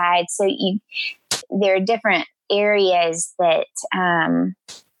other side. So there are different areas that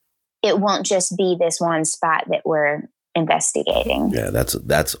it won't just be this one spot that we're investigating. Yeah,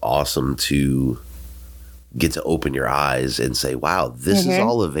 that's awesome to get to open your eyes and say, wow, this is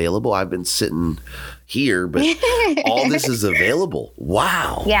all available. I've been sitting here, but all this is available.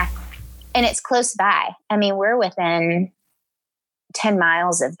 Wow. Yeah. And it's close by. I mean, we're within 10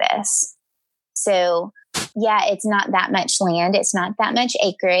 miles of this. So yeah, it's not that much land. It's not that much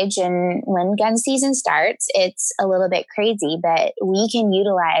acreage. And when gun season starts, it's a little bit crazy, but we can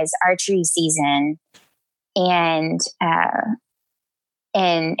utilize archery season and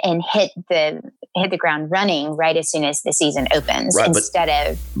hit the ground running right as soon as the season opens. Right, instead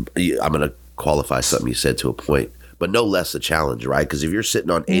of, I'm going to qualify something you said to a point, but no less a challenge, right? Because if you're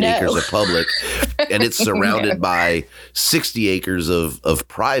sitting on 8 acres of public and it's surrounded by 60 acres of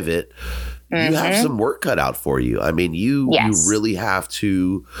private, you have some work cut out for you. I mean, you really have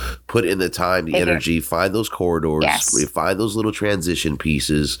to put in the time, the energy, find those corridors, find those little transition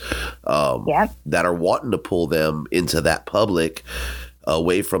pieces that are wanting to pull them into that public,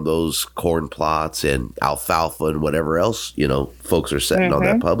 away from those corn plots and alfalfa and whatever else, folks are setting on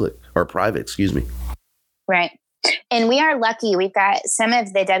that public or private, excuse me. Right. And we are lucky. We've got some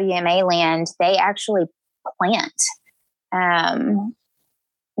of the WMA land, they actually plant.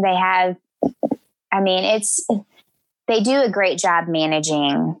 They have, they do a great job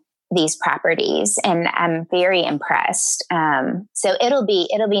managing these properties and I'm very impressed. So it'll be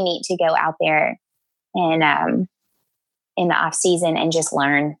neat to go out there and, in the off season and just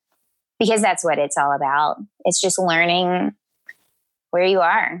learn, because that's what it's all about. It's just learning where you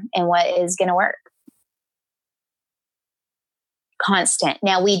are and what is going to work. Constant.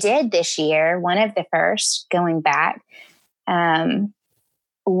 Now we did this year, one of the first going back,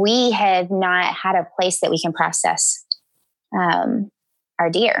 we have not had a place that we can process our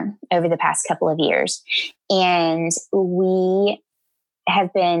deer over the past couple of years. And we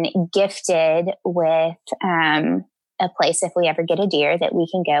have been gifted with a place, if we ever get a deer, that we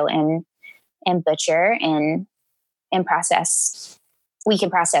can go and butcher and process. We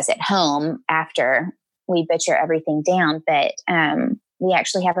can process at home after we butcher everything down, but we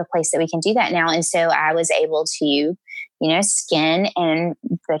actually have a place that we can do that now. And so I was able to, skin and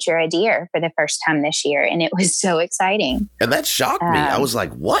butcher a deer for the first time this year. And it was so exciting. And that shocked me. I was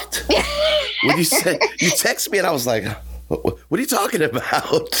like, what? When you said, you texted me and I was like, what are you talking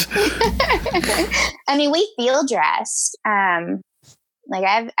about? I mean, we field dressed. I've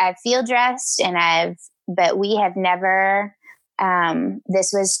field dressed but we have never,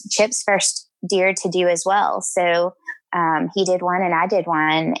 this was Chip's first deer to do as well. So he did one and I did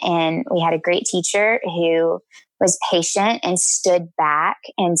one, and we had a great teacher who was patient and stood back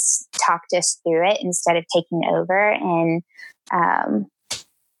and talked us through it instead of taking over. And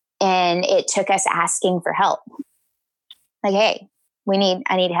it took us asking for help. Like, hey,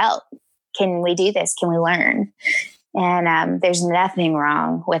 I need help. Can we do this? Can we learn? And there's nothing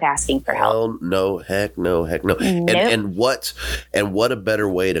wrong with asking for help. Oh, no, heck no. Nope. And what a better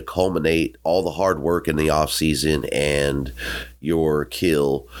way to culminate all the hard work in the off season and your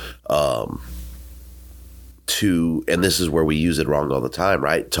kill, and this is where we use it wrong all the time,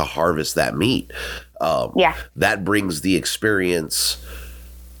 right? To harvest that meat. That brings the experience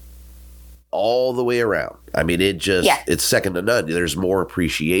all the way around. I mean, it's second to none. There's more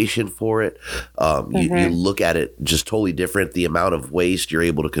appreciation for it. You look at it just totally different. The amount of waste you're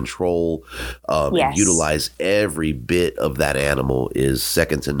able to control and utilize every bit of that animal is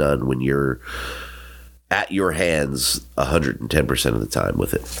second to none when you're at your hands 110% of the time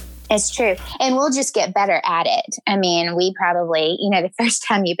with it. It's true. And we'll just get better at it. I mean, we probably, the first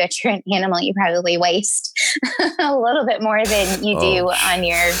time you butcher an animal, you probably waste a little bit more than you do on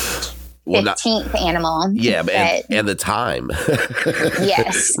your 15th animal. Yeah, and the time.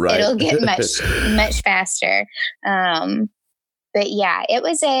 Yes, right. It'll get much faster. But yeah,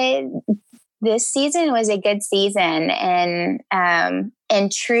 this season was a good season. And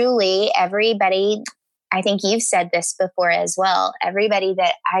truly everybody, I think you've said this before as well, everybody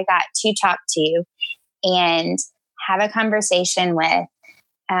that I got to talk to and have a conversation with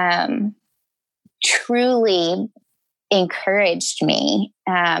truly encouraged me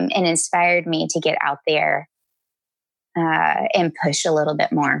and inspired me to get out there and push a little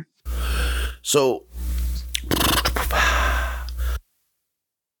bit more. So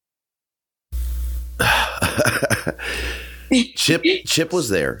Chip was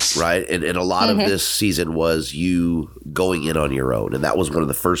there, right? And a lot of this season was you going in on your own. And that was one of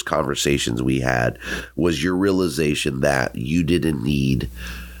the first conversations we had, was your realization that you didn't need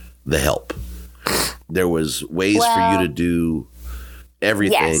the help. There was ways for you to do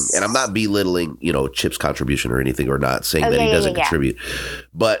everything. Yes. And I'm not belittling, Chip's contribution or anything, or not saying that he doesn't contribute.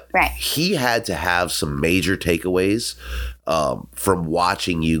 But he had to have some major takeaways from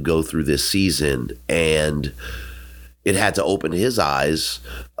watching you go through this season, and it had to open his eyes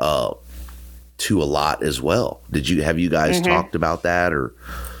to a lot as well. Have you guys talked about that, or?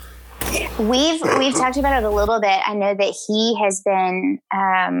 We've talked about it a little bit. I know that he has been,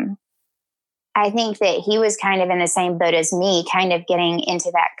 I think that he was kind of in the same boat as me, kind of getting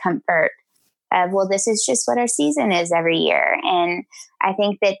into that comfort of, well, this is just what our season is every year. And I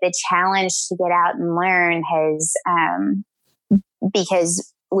think that the challenge to get out and learn has,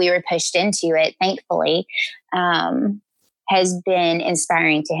 because we were pushed into it, thankfully, has been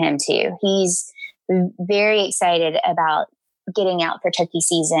inspiring to him too. He's very excited about getting out for turkey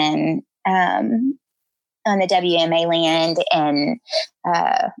season on the WMA land. And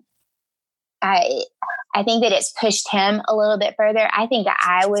I think that it's pushed him a little bit further. I think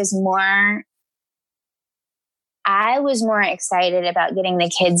I was more excited about getting the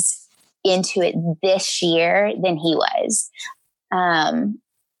kids into it this year than he was.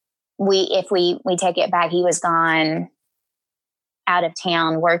 If we take it back, he was gone out of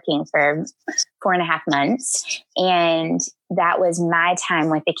town working for 4.5 months. And that was my time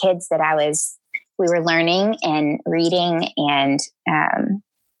with the kids that we were learning and reading and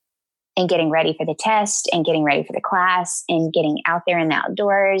getting ready for the test and getting ready for the class and getting out there in the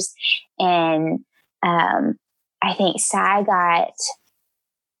outdoors. And I think Sai got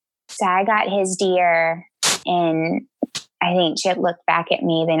his deer, and I think Chip looked back at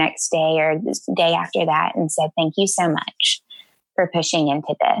me the next day or the day after that and said, "Thank you so much for pushing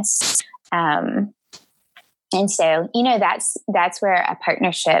into this." And so, that's where a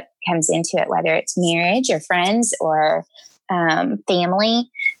partnership comes into it, whether it's marriage or friends or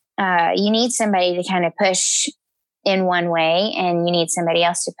family. You need somebody to kind of push in one way, and you need somebody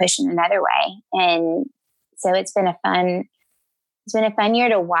else to push in another way. And so it's been a fun year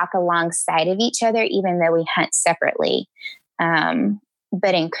to walk alongside of each other, even though we hunt separately,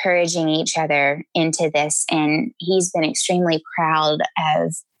 but encouraging each other into this. And he's been extremely proud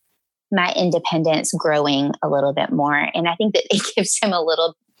of my independence growing a little bit more. And I think that it gives him a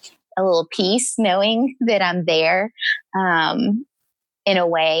little peace knowing that I'm there, in a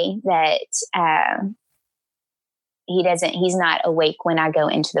way that he's not awake when I go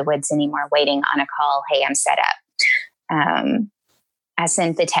into the woods anymore, waiting on a call. Hey, I'm set up. I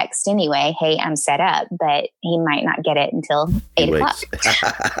send the text anyway, hey, I'm set up, but he might not get it until 8 o'clock.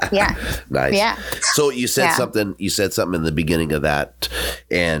 Yeah. Nice. Yeah. So you said something in the beginning of that,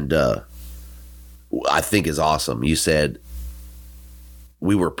 and I think is awesome. You said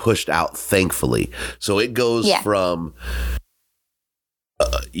we were pushed out, thankfully. So it goes from,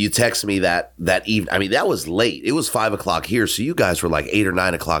 you text me that evening. I mean, that was late. It was 5 o'clock here. So you guys were like 8 or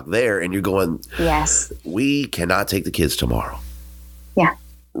 9 o'clock there, and you're going, yes, we cannot take the kids tomorrow. Yeah.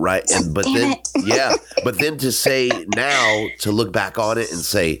 Right. But then to say now, to look back on it and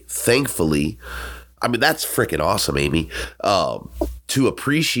say, thankfully, I mean, that's freaking awesome, Amy. To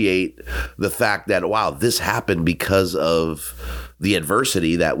appreciate the fact that, wow, this happened because of the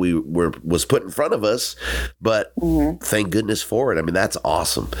adversity that was put in front of us, but thank goodness for it. I mean, that's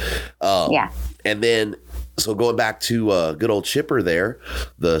awesome. And then So going back to good old Chipper there,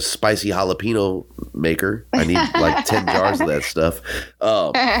 the spicy jalapeno maker. I need like 10 jars of that stuff.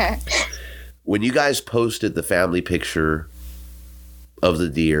 When you guys posted the family picture of the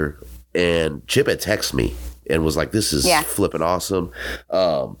deer, and Chip had texted me and was like, this is flipping awesome.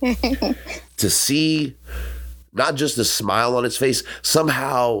 To see not just the smile on his face,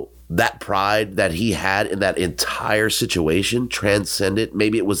 somehow that pride that he had in that entire situation transcended.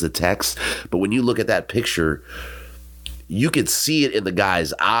 Maybe it was the text, but when you look at that picture, you could see it in the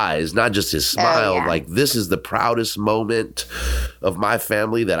guy's eyes, not just his smile. Like, this is the proudest moment of my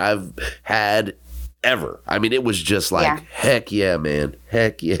family that I've had ever. I mean, it was just like, heck yeah, man.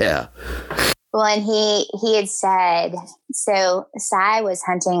 Heck yeah. Well, and he had said, so Cy was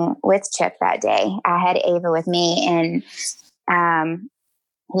hunting with Chip that day. I had Ava with me, and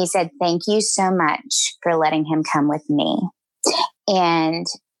he said, thank you so much for letting him come with me. And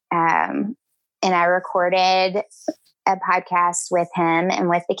I recorded a podcast with him and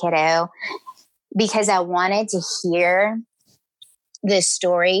with the kiddo because I wanted to hear the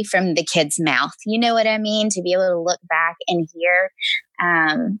story from the kid's mouth. You know what I mean? To be able to look back and hear.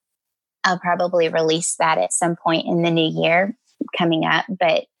 I'll probably release that at some point in the new year coming up.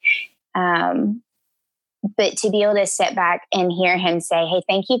 But to be able to sit back and hear him say, hey,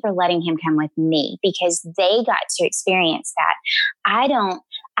 thank you for letting him come with me, because they got to experience that.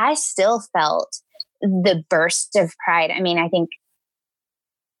 I still felt the burst of pride. I mean, I think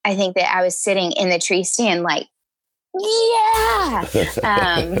that I was sitting in the tree stand like,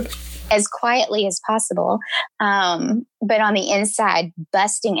 as quietly as possible. But on the inside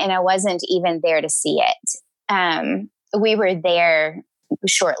busting, and I wasn't even there to see it. We were there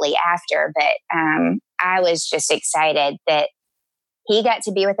shortly after, but I was just excited that he got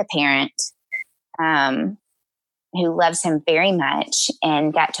to be with a parent who loves him very much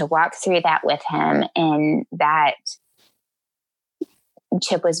and got to walk through that with him. And that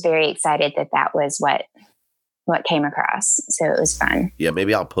Chip was very excited that was what came across. So it was fun. Yeah,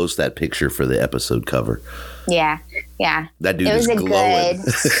 maybe I'll post that picture for the episode cover. Yeah. That dude is glowing.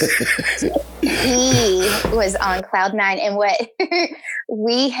 He was on cloud nine. And what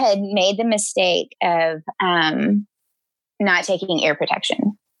we had made the mistake of not taking ear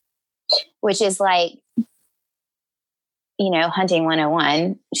protection, which is like, hunting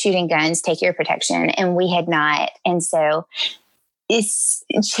 101, shooting guns, take ear protection. And we had not. And so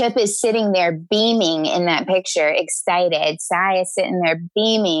Chip is sitting there beaming in that picture, excited. Cy is sitting there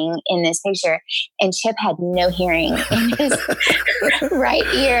beaming in this picture, and Chip had no hearing in his right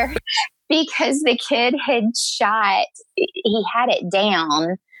ear because the kid had shot. He had it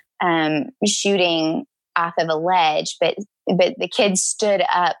down, shooting off of a ledge, but the kid stood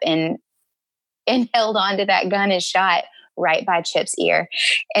up and held onto that gun and shot right by Chip's ear,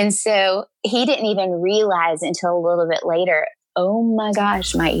 and so he didn't even realize until a little bit later, oh my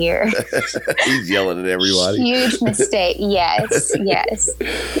gosh, my ear. He's yelling at everybody. Huge mistake. Yes.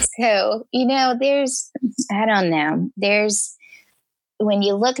 So, when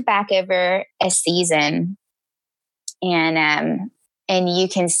you look back over a season and you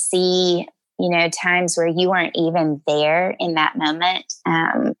can see, times where you weren't even there in that moment,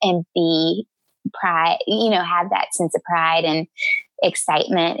 and be pride, have that sense of pride and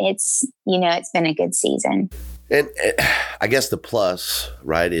excitement. It's been a good season. And I guess the plus,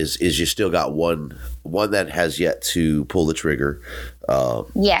 right, is you still got one that has yet to pull the trigger.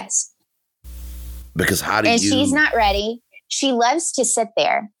 Yes. Because she's not ready. She loves to sit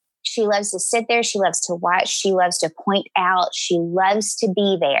there. She loves to sit there. She loves to watch. She loves to point out. She loves to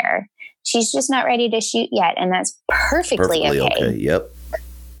be there. She's just not ready to shoot yet. And that's perfectly okay. Yep.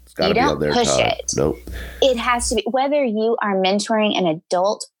 It's got to be on their time. You don't push it. Nope. It has to be, whether you are mentoring an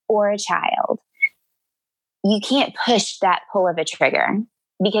adult or a child, you can't push that pull of a trigger,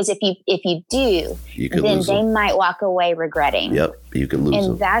 because if you do, then they might walk away regretting. Yep, you can lose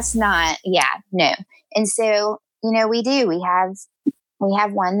them. And that's not, no. And so, we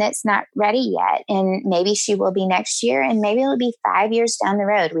have one that's not ready yet, and maybe she will be next year, and maybe it'll be 5 years down the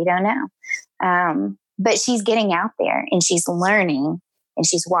road. We don't know. But she's getting out there, and she's learning, and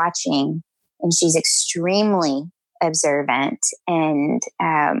she's watching, and she's extremely observant. And,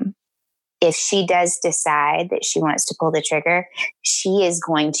 if she does decide that she wants to pull the trigger, she is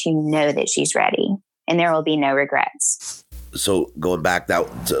going to know that she's ready, and there will be no regrets. So going back,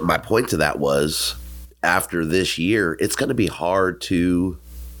 my point to that was, after this year, it's going to be hard to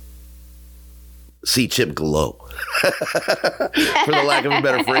see Chip glow, for the lack of a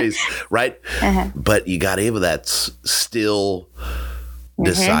better phrase, right? Uh-huh. But you got Ava that's still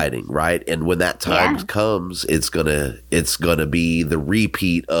deciding, right? And when that time comes, it's gonna be the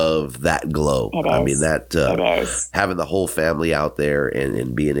repeat of that glow. I mean, that it is having the whole family out there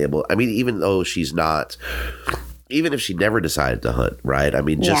and being able, I mean, even though she's not, even if she never decided to hunt, right? I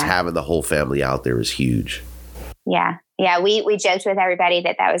mean, just having the whole family out there is huge. Yeah. Yeah. We joked with everybody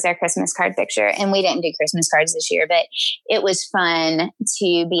that was our Christmas card picture, and we didn't do Christmas cards this year, but it was fun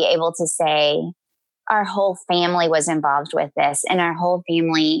to be able to say our whole family was involved with this, and our whole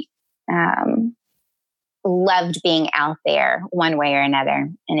family loved being out there one way or another.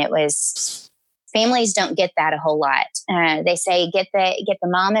 And it was, families don't get that a whole lot. They say, get the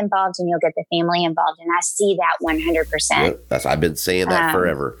mom involved and you'll get the family involved. And I see that 100%. Yep, I've been saying that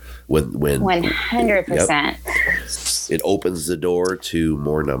forever. When 100%. It opens the door to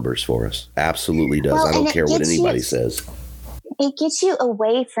more numbers for us. Absolutely does. Well, I don't care what anybody says. It gets you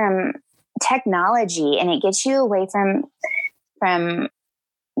away from technology, and it gets you away from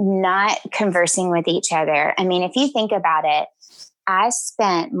not conversing with each other. I mean, if you think about it, I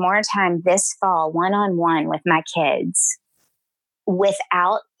spent more time this fall one-on-one with my kids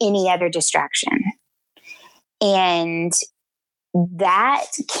without any other distraction. And that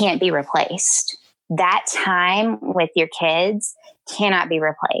can't be replaced. That time with your kids cannot be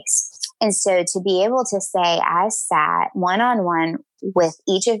replaced. And so to be able to say, I sat one-on-one with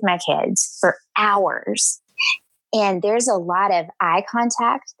each of my kids for hours, and there's a lot of eye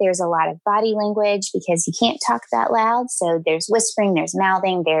contact. There's a lot of body language because you can't talk that loud. So there's whispering, there's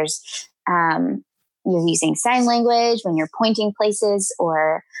mouthing, there's you're using sign language when you're pointing places,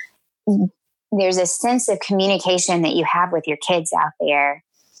 or there's a sense of communication that you have with your kids out there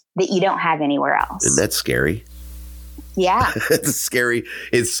that you don't have anywhere else. And that's scary. Yeah. It's scary.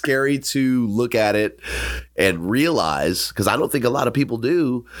 It's scary to look at it and realize, because I don't think a lot of people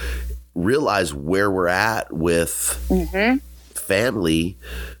do realize where we're at with family.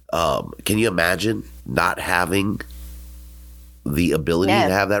 Can you imagine not having the ability to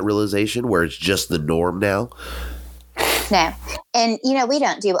have that realization where it's just the norm now? No. And, we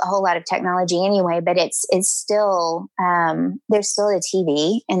don't do a whole lot of technology anyway, but it's still, there's still the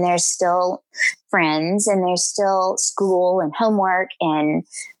TV, and there's still friends, and there's still school and homework and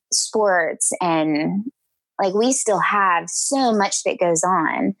sports. And we still have so much that goes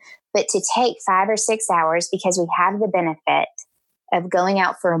on. But to take 5 or 6 hours, because we have the benefit of going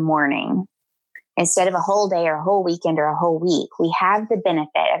out for a morning instead of a whole day or a whole weekend or a whole week, we have the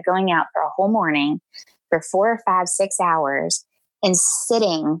benefit of going out for a whole morning for 4 or 5, 6 hours and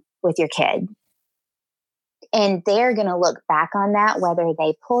sitting with your kid. And they're going to look back on that, whether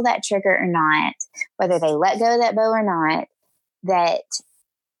they pull that trigger or not, whether they let go of that bow or not, that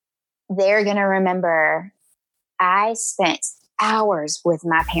they're going to remember, I spent hours with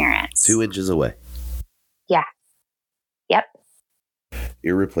my parents. 2 inches away. Yeah. Yep.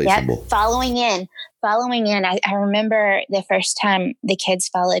 Irreplaceable. Yep. Following in. I remember the first time the kids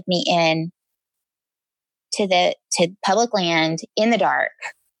followed me in to public land in the dark,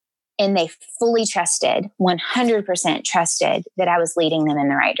 and they fully trusted, 100% trusted that I was leading them in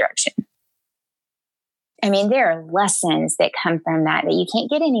the right direction. I mean, there are lessons that come from that you can't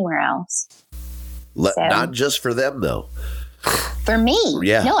get anywhere else. Not just for them, though. For me.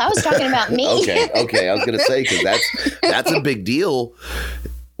 Yeah. No, I was talking about me. Okay. I was going to say, because that's a big deal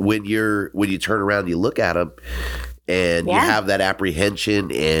when you turn around and you look at them and you have that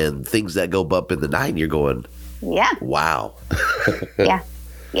apprehension and things that go bump in the night, and you're going, wow.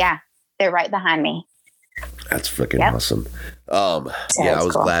 Yeah. They're right behind me. That's freaking awesome. I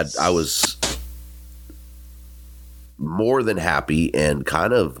was glad. I was more than happy and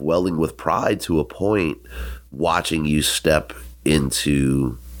kind of welling with pride to a point watching you step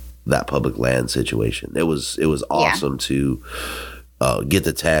into that public land situation. It was awesome to get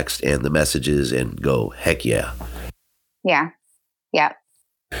the text and the messages and go, heck yeah. Yeah. Yeah.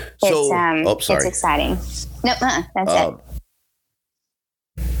 So, it's exciting. No, that's it.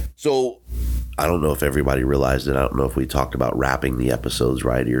 So I don't know if everybody realized it. I don't know if we talked about wrapping the episodes,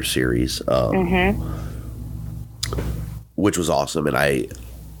 right? Your series, which was awesome. And I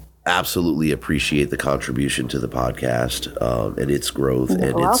absolutely appreciate the contribution to the podcast and its growth.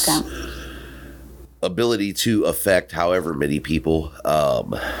 You're welcome. Its ability to affect however many people.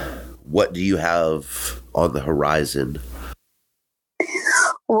 What do you have on the horizon?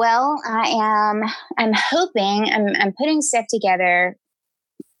 Well, I'm hoping, I'm putting stuff together,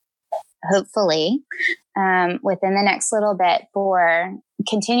 hopefully, within the next little bit for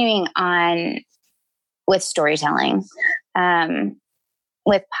continuing on with storytelling,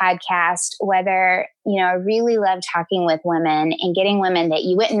 with podcast, whether, I really love talking with women and getting women that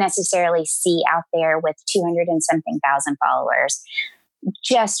you wouldn't necessarily see out there with 200 and something thousand followers.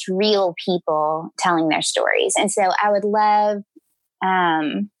 just real people telling their stories. And so I would love,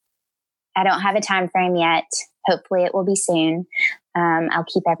 I don't have a time frame yet. Hopefully it will be soon. I'll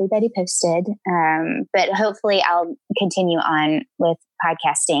keep everybody posted. But hopefully I'll continue on with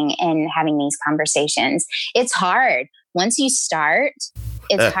podcasting and having these conversations. It's hard. Once you start,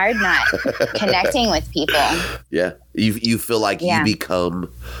 it's hard not connecting with people. Yeah. You feel like you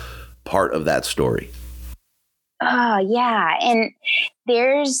become part of that story. Oh, yeah. And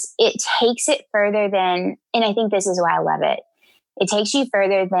it takes it further than, and I think this is why I love it. It takes you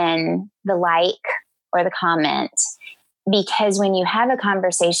further than the like or the comment, because when you have a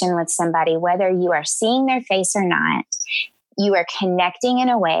conversation with somebody, whether you are seeing their face or not, you are connecting in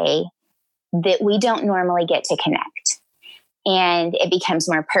a way that we don't normally get to connect. And it becomes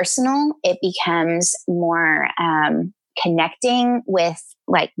more personal. It becomes more connecting with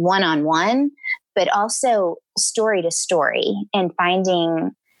like one-on-one, but also story to story, and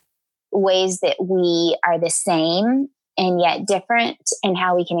finding ways that we are the same and yet different, and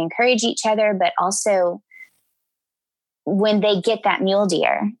how we can encourage each other. But also when they get that mule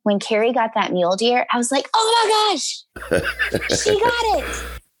deer, when Carrie got that mule deer, I was like, oh my gosh, she got it.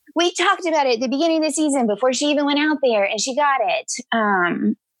 We talked about it at the beginning of the season before she even went out there, and she got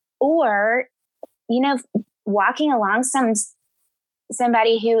it. Or, walking along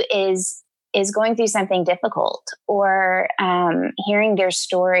somebody who is going through something difficult, or hearing their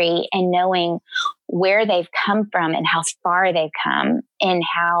story and knowing where they've come from and how far they've come, and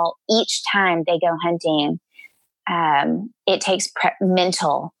how each time they go hunting, it takes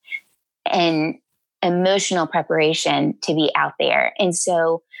mental and emotional preparation to be out there. And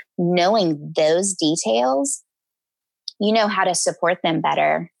so knowing those details, you know how to support them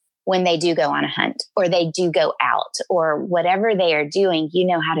better when they do go on a hunt, or they do go out, or whatever they are doing, you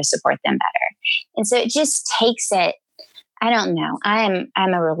know how to support them better. And so it just takes it. I don't know. I'm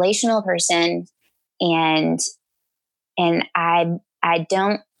a relational person, and I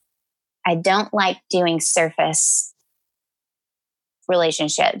don't like doing surface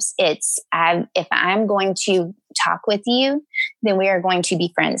relationships. If I'm going to talk with you, then we are going to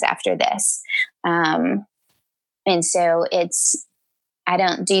be friends after this. And so I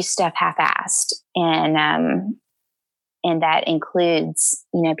don't do stuff half-assed, and that includes,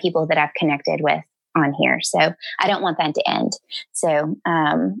 people that I've connected with on here. So I don't want that to end. So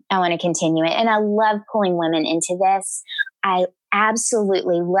I want to continue it. And I love pulling women into this. I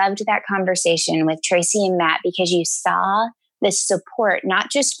absolutely loved that conversation with Tracy and Matt, because you saw the support,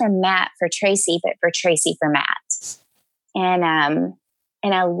 not just from Matt for Tracy, but for Tracy for Matt. And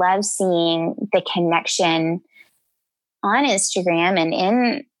I love seeing the connection on Instagram and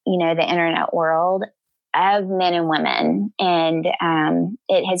in, the internet world of men and women. And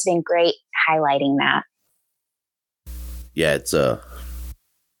it has been great highlighting that. Yeah,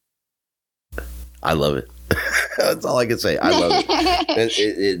 I love it. That's all I can say. I love it.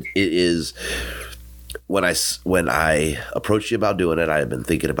 It is, when I approached you about doing it, I had been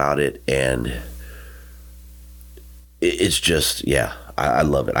thinking about it, and it's just, yeah, I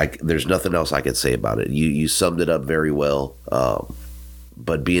love it. There's nothing else I could say about it. You summed it up very well.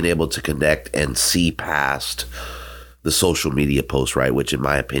 But being able to connect and see past the social media post, right, which in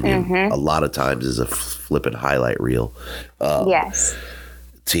my opinion, a lot of times is a flippin' highlight reel. Yes.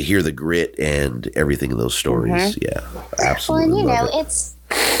 To hear the grit and everything in those stories. Yeah, absolutely. Well, and it's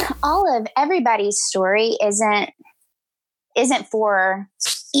all of everybody's story isn't for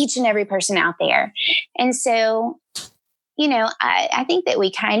each and every person out there. And so, I think that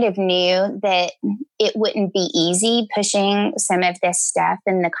we kind of knew that it wouldn't be easy pushing some of this stuff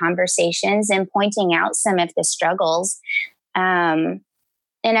in the conversations and pointing out some of the struggles. And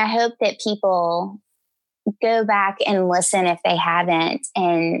I hope that people go back and listen if they haven't,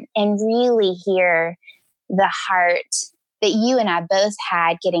 and really hear the heart that you and I both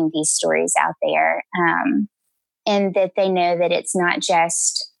had getting these stories out there. And that they know that it's not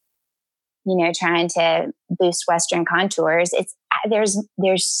just, trying to boost Western contours. There's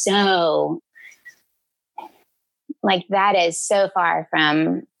so, like, that is so far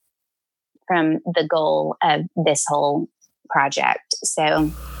from the goal of this whole project.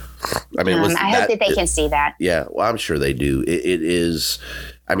 So I hope that they can see that. Yeah, well, I'm sure they do. It is,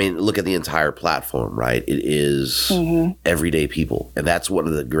 look at the entire platform, right? It is everyday people. And that's one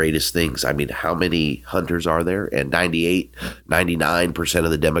of the greatest things. How many hunters are there? And 99% of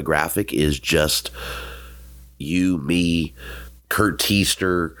the demographic is just you, me, Kurt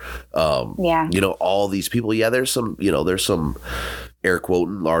Teester, all these people. Yeah, there's some air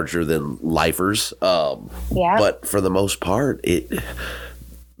quoting larger than lifers. But for the most part,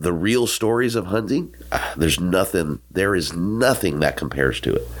 the real stories of hunting, there is nothing that compares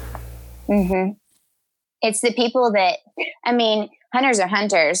to it. Mm-hmm. It's the people that, I mean, hunters are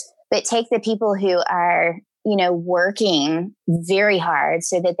hunters, but take the people who are, working very hard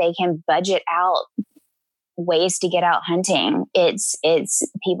so that they can budget out ways to get out hunting. It's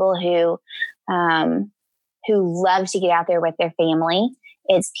people who love to get out there with their family.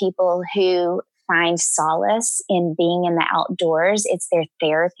 It's people who find solace in being in the outdoors. It's their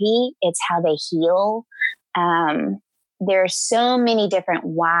therapy. It's how they heal. There are so many different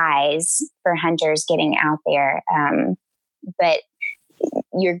whys for hunters getting out there. But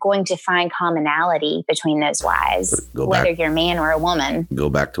you're going to find commonality between those whys, whether you're a man or a woman. Go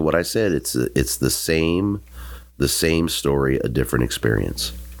back to what I said. It's the same story, a different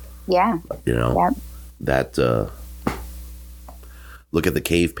experience. Yeah. Yep. That, look at the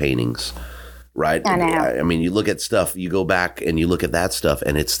cave paintings, right? I know. I mean, you look at stuff, you go back and you look at that stuff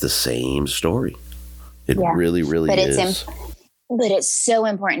and it's the same story. It really, really is. But it's so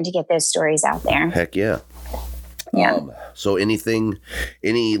important to get those stories out there. Heck yeah. Yeah. So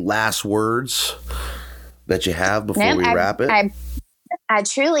any last words that you have before we wrap it? I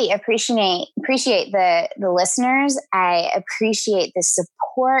truly appreciate the listeners. I appreciate the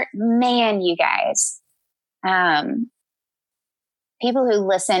support. Man, you guys, people who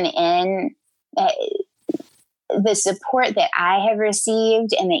listen in, the support that I have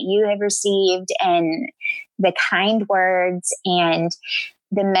received and that you have received, and the kind words and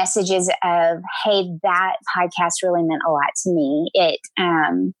the messages of, hey, that podcast really meant a lot to me. It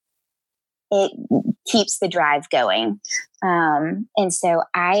keeps the drive going. And so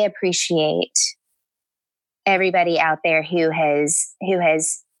I appreciate everybody out there who has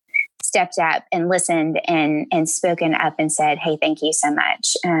stepped up and listened and spoken up and said, hey, thank you so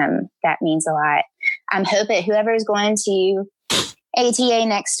much. That means a lot. I'm hoping whoever is going to ATA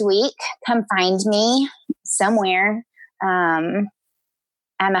next week, come find me somewhere.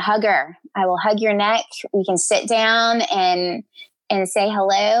 I'm a hugger. I will hug your neck. We can sit down and say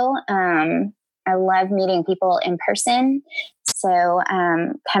hello. I love meeting people in person. So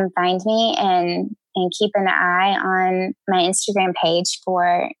come find me and keep an eye on my Instagram page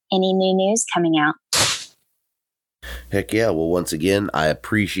for any new news coming out. Heck yeah. Well, once again, I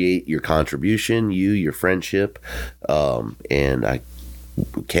appreciate your contribution, your friendship. And I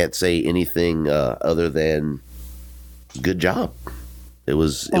can't say anything other than good job. It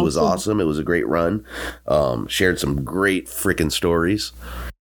was awesome. It was a great run. Shared some great freaking stories.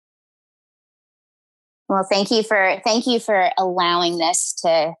 Well, thank you for allowing this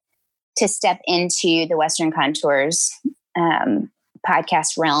to step into the Western Contours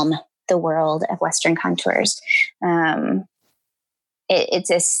podcast realm, the world of Western Contours.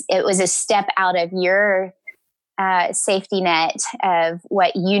 It was a step out of your safety net of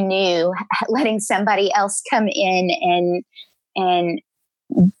what you knew, letting somebody else come in and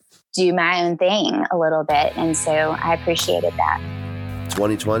do my own thing a little bit. And so I appreciated that.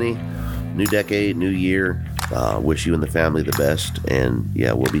 2020, new decade, new year. Wish you and the family the best. And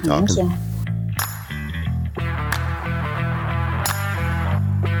yeah, we'll be talking.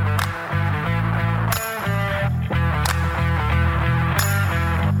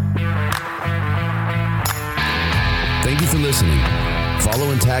 Thank you for listening.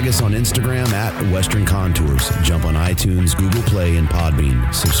 Follow and tag us on Instagram at Western Contours. Jump on iTunes, Google Play, and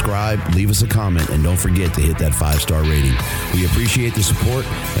Podbean. Subscribe, leave us a comment, and don't forget to hit that 5-star rating. We appreciate the support,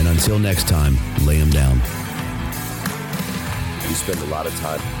 and until next time, lay them down. We spend a lot of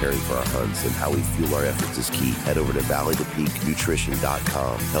time preparing for our hunts, and how we fuel our efforts is key. Head over to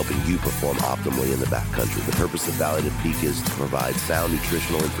valleytopeaknutrition.com, helping you perform optimally in the backcountry. The purpose of Valley to Peak is to provide sound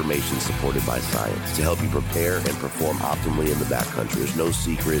nutritional information supported by science to help you prepare and perform optimally in the backcountry. There's no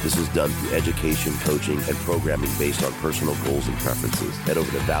secret. This is done through education, coaching, and programming based on personal goals and preferences. Head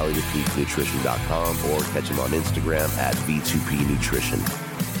over to valleytopeaknutrition.com or catch them on Instagram at V2P Nutrition.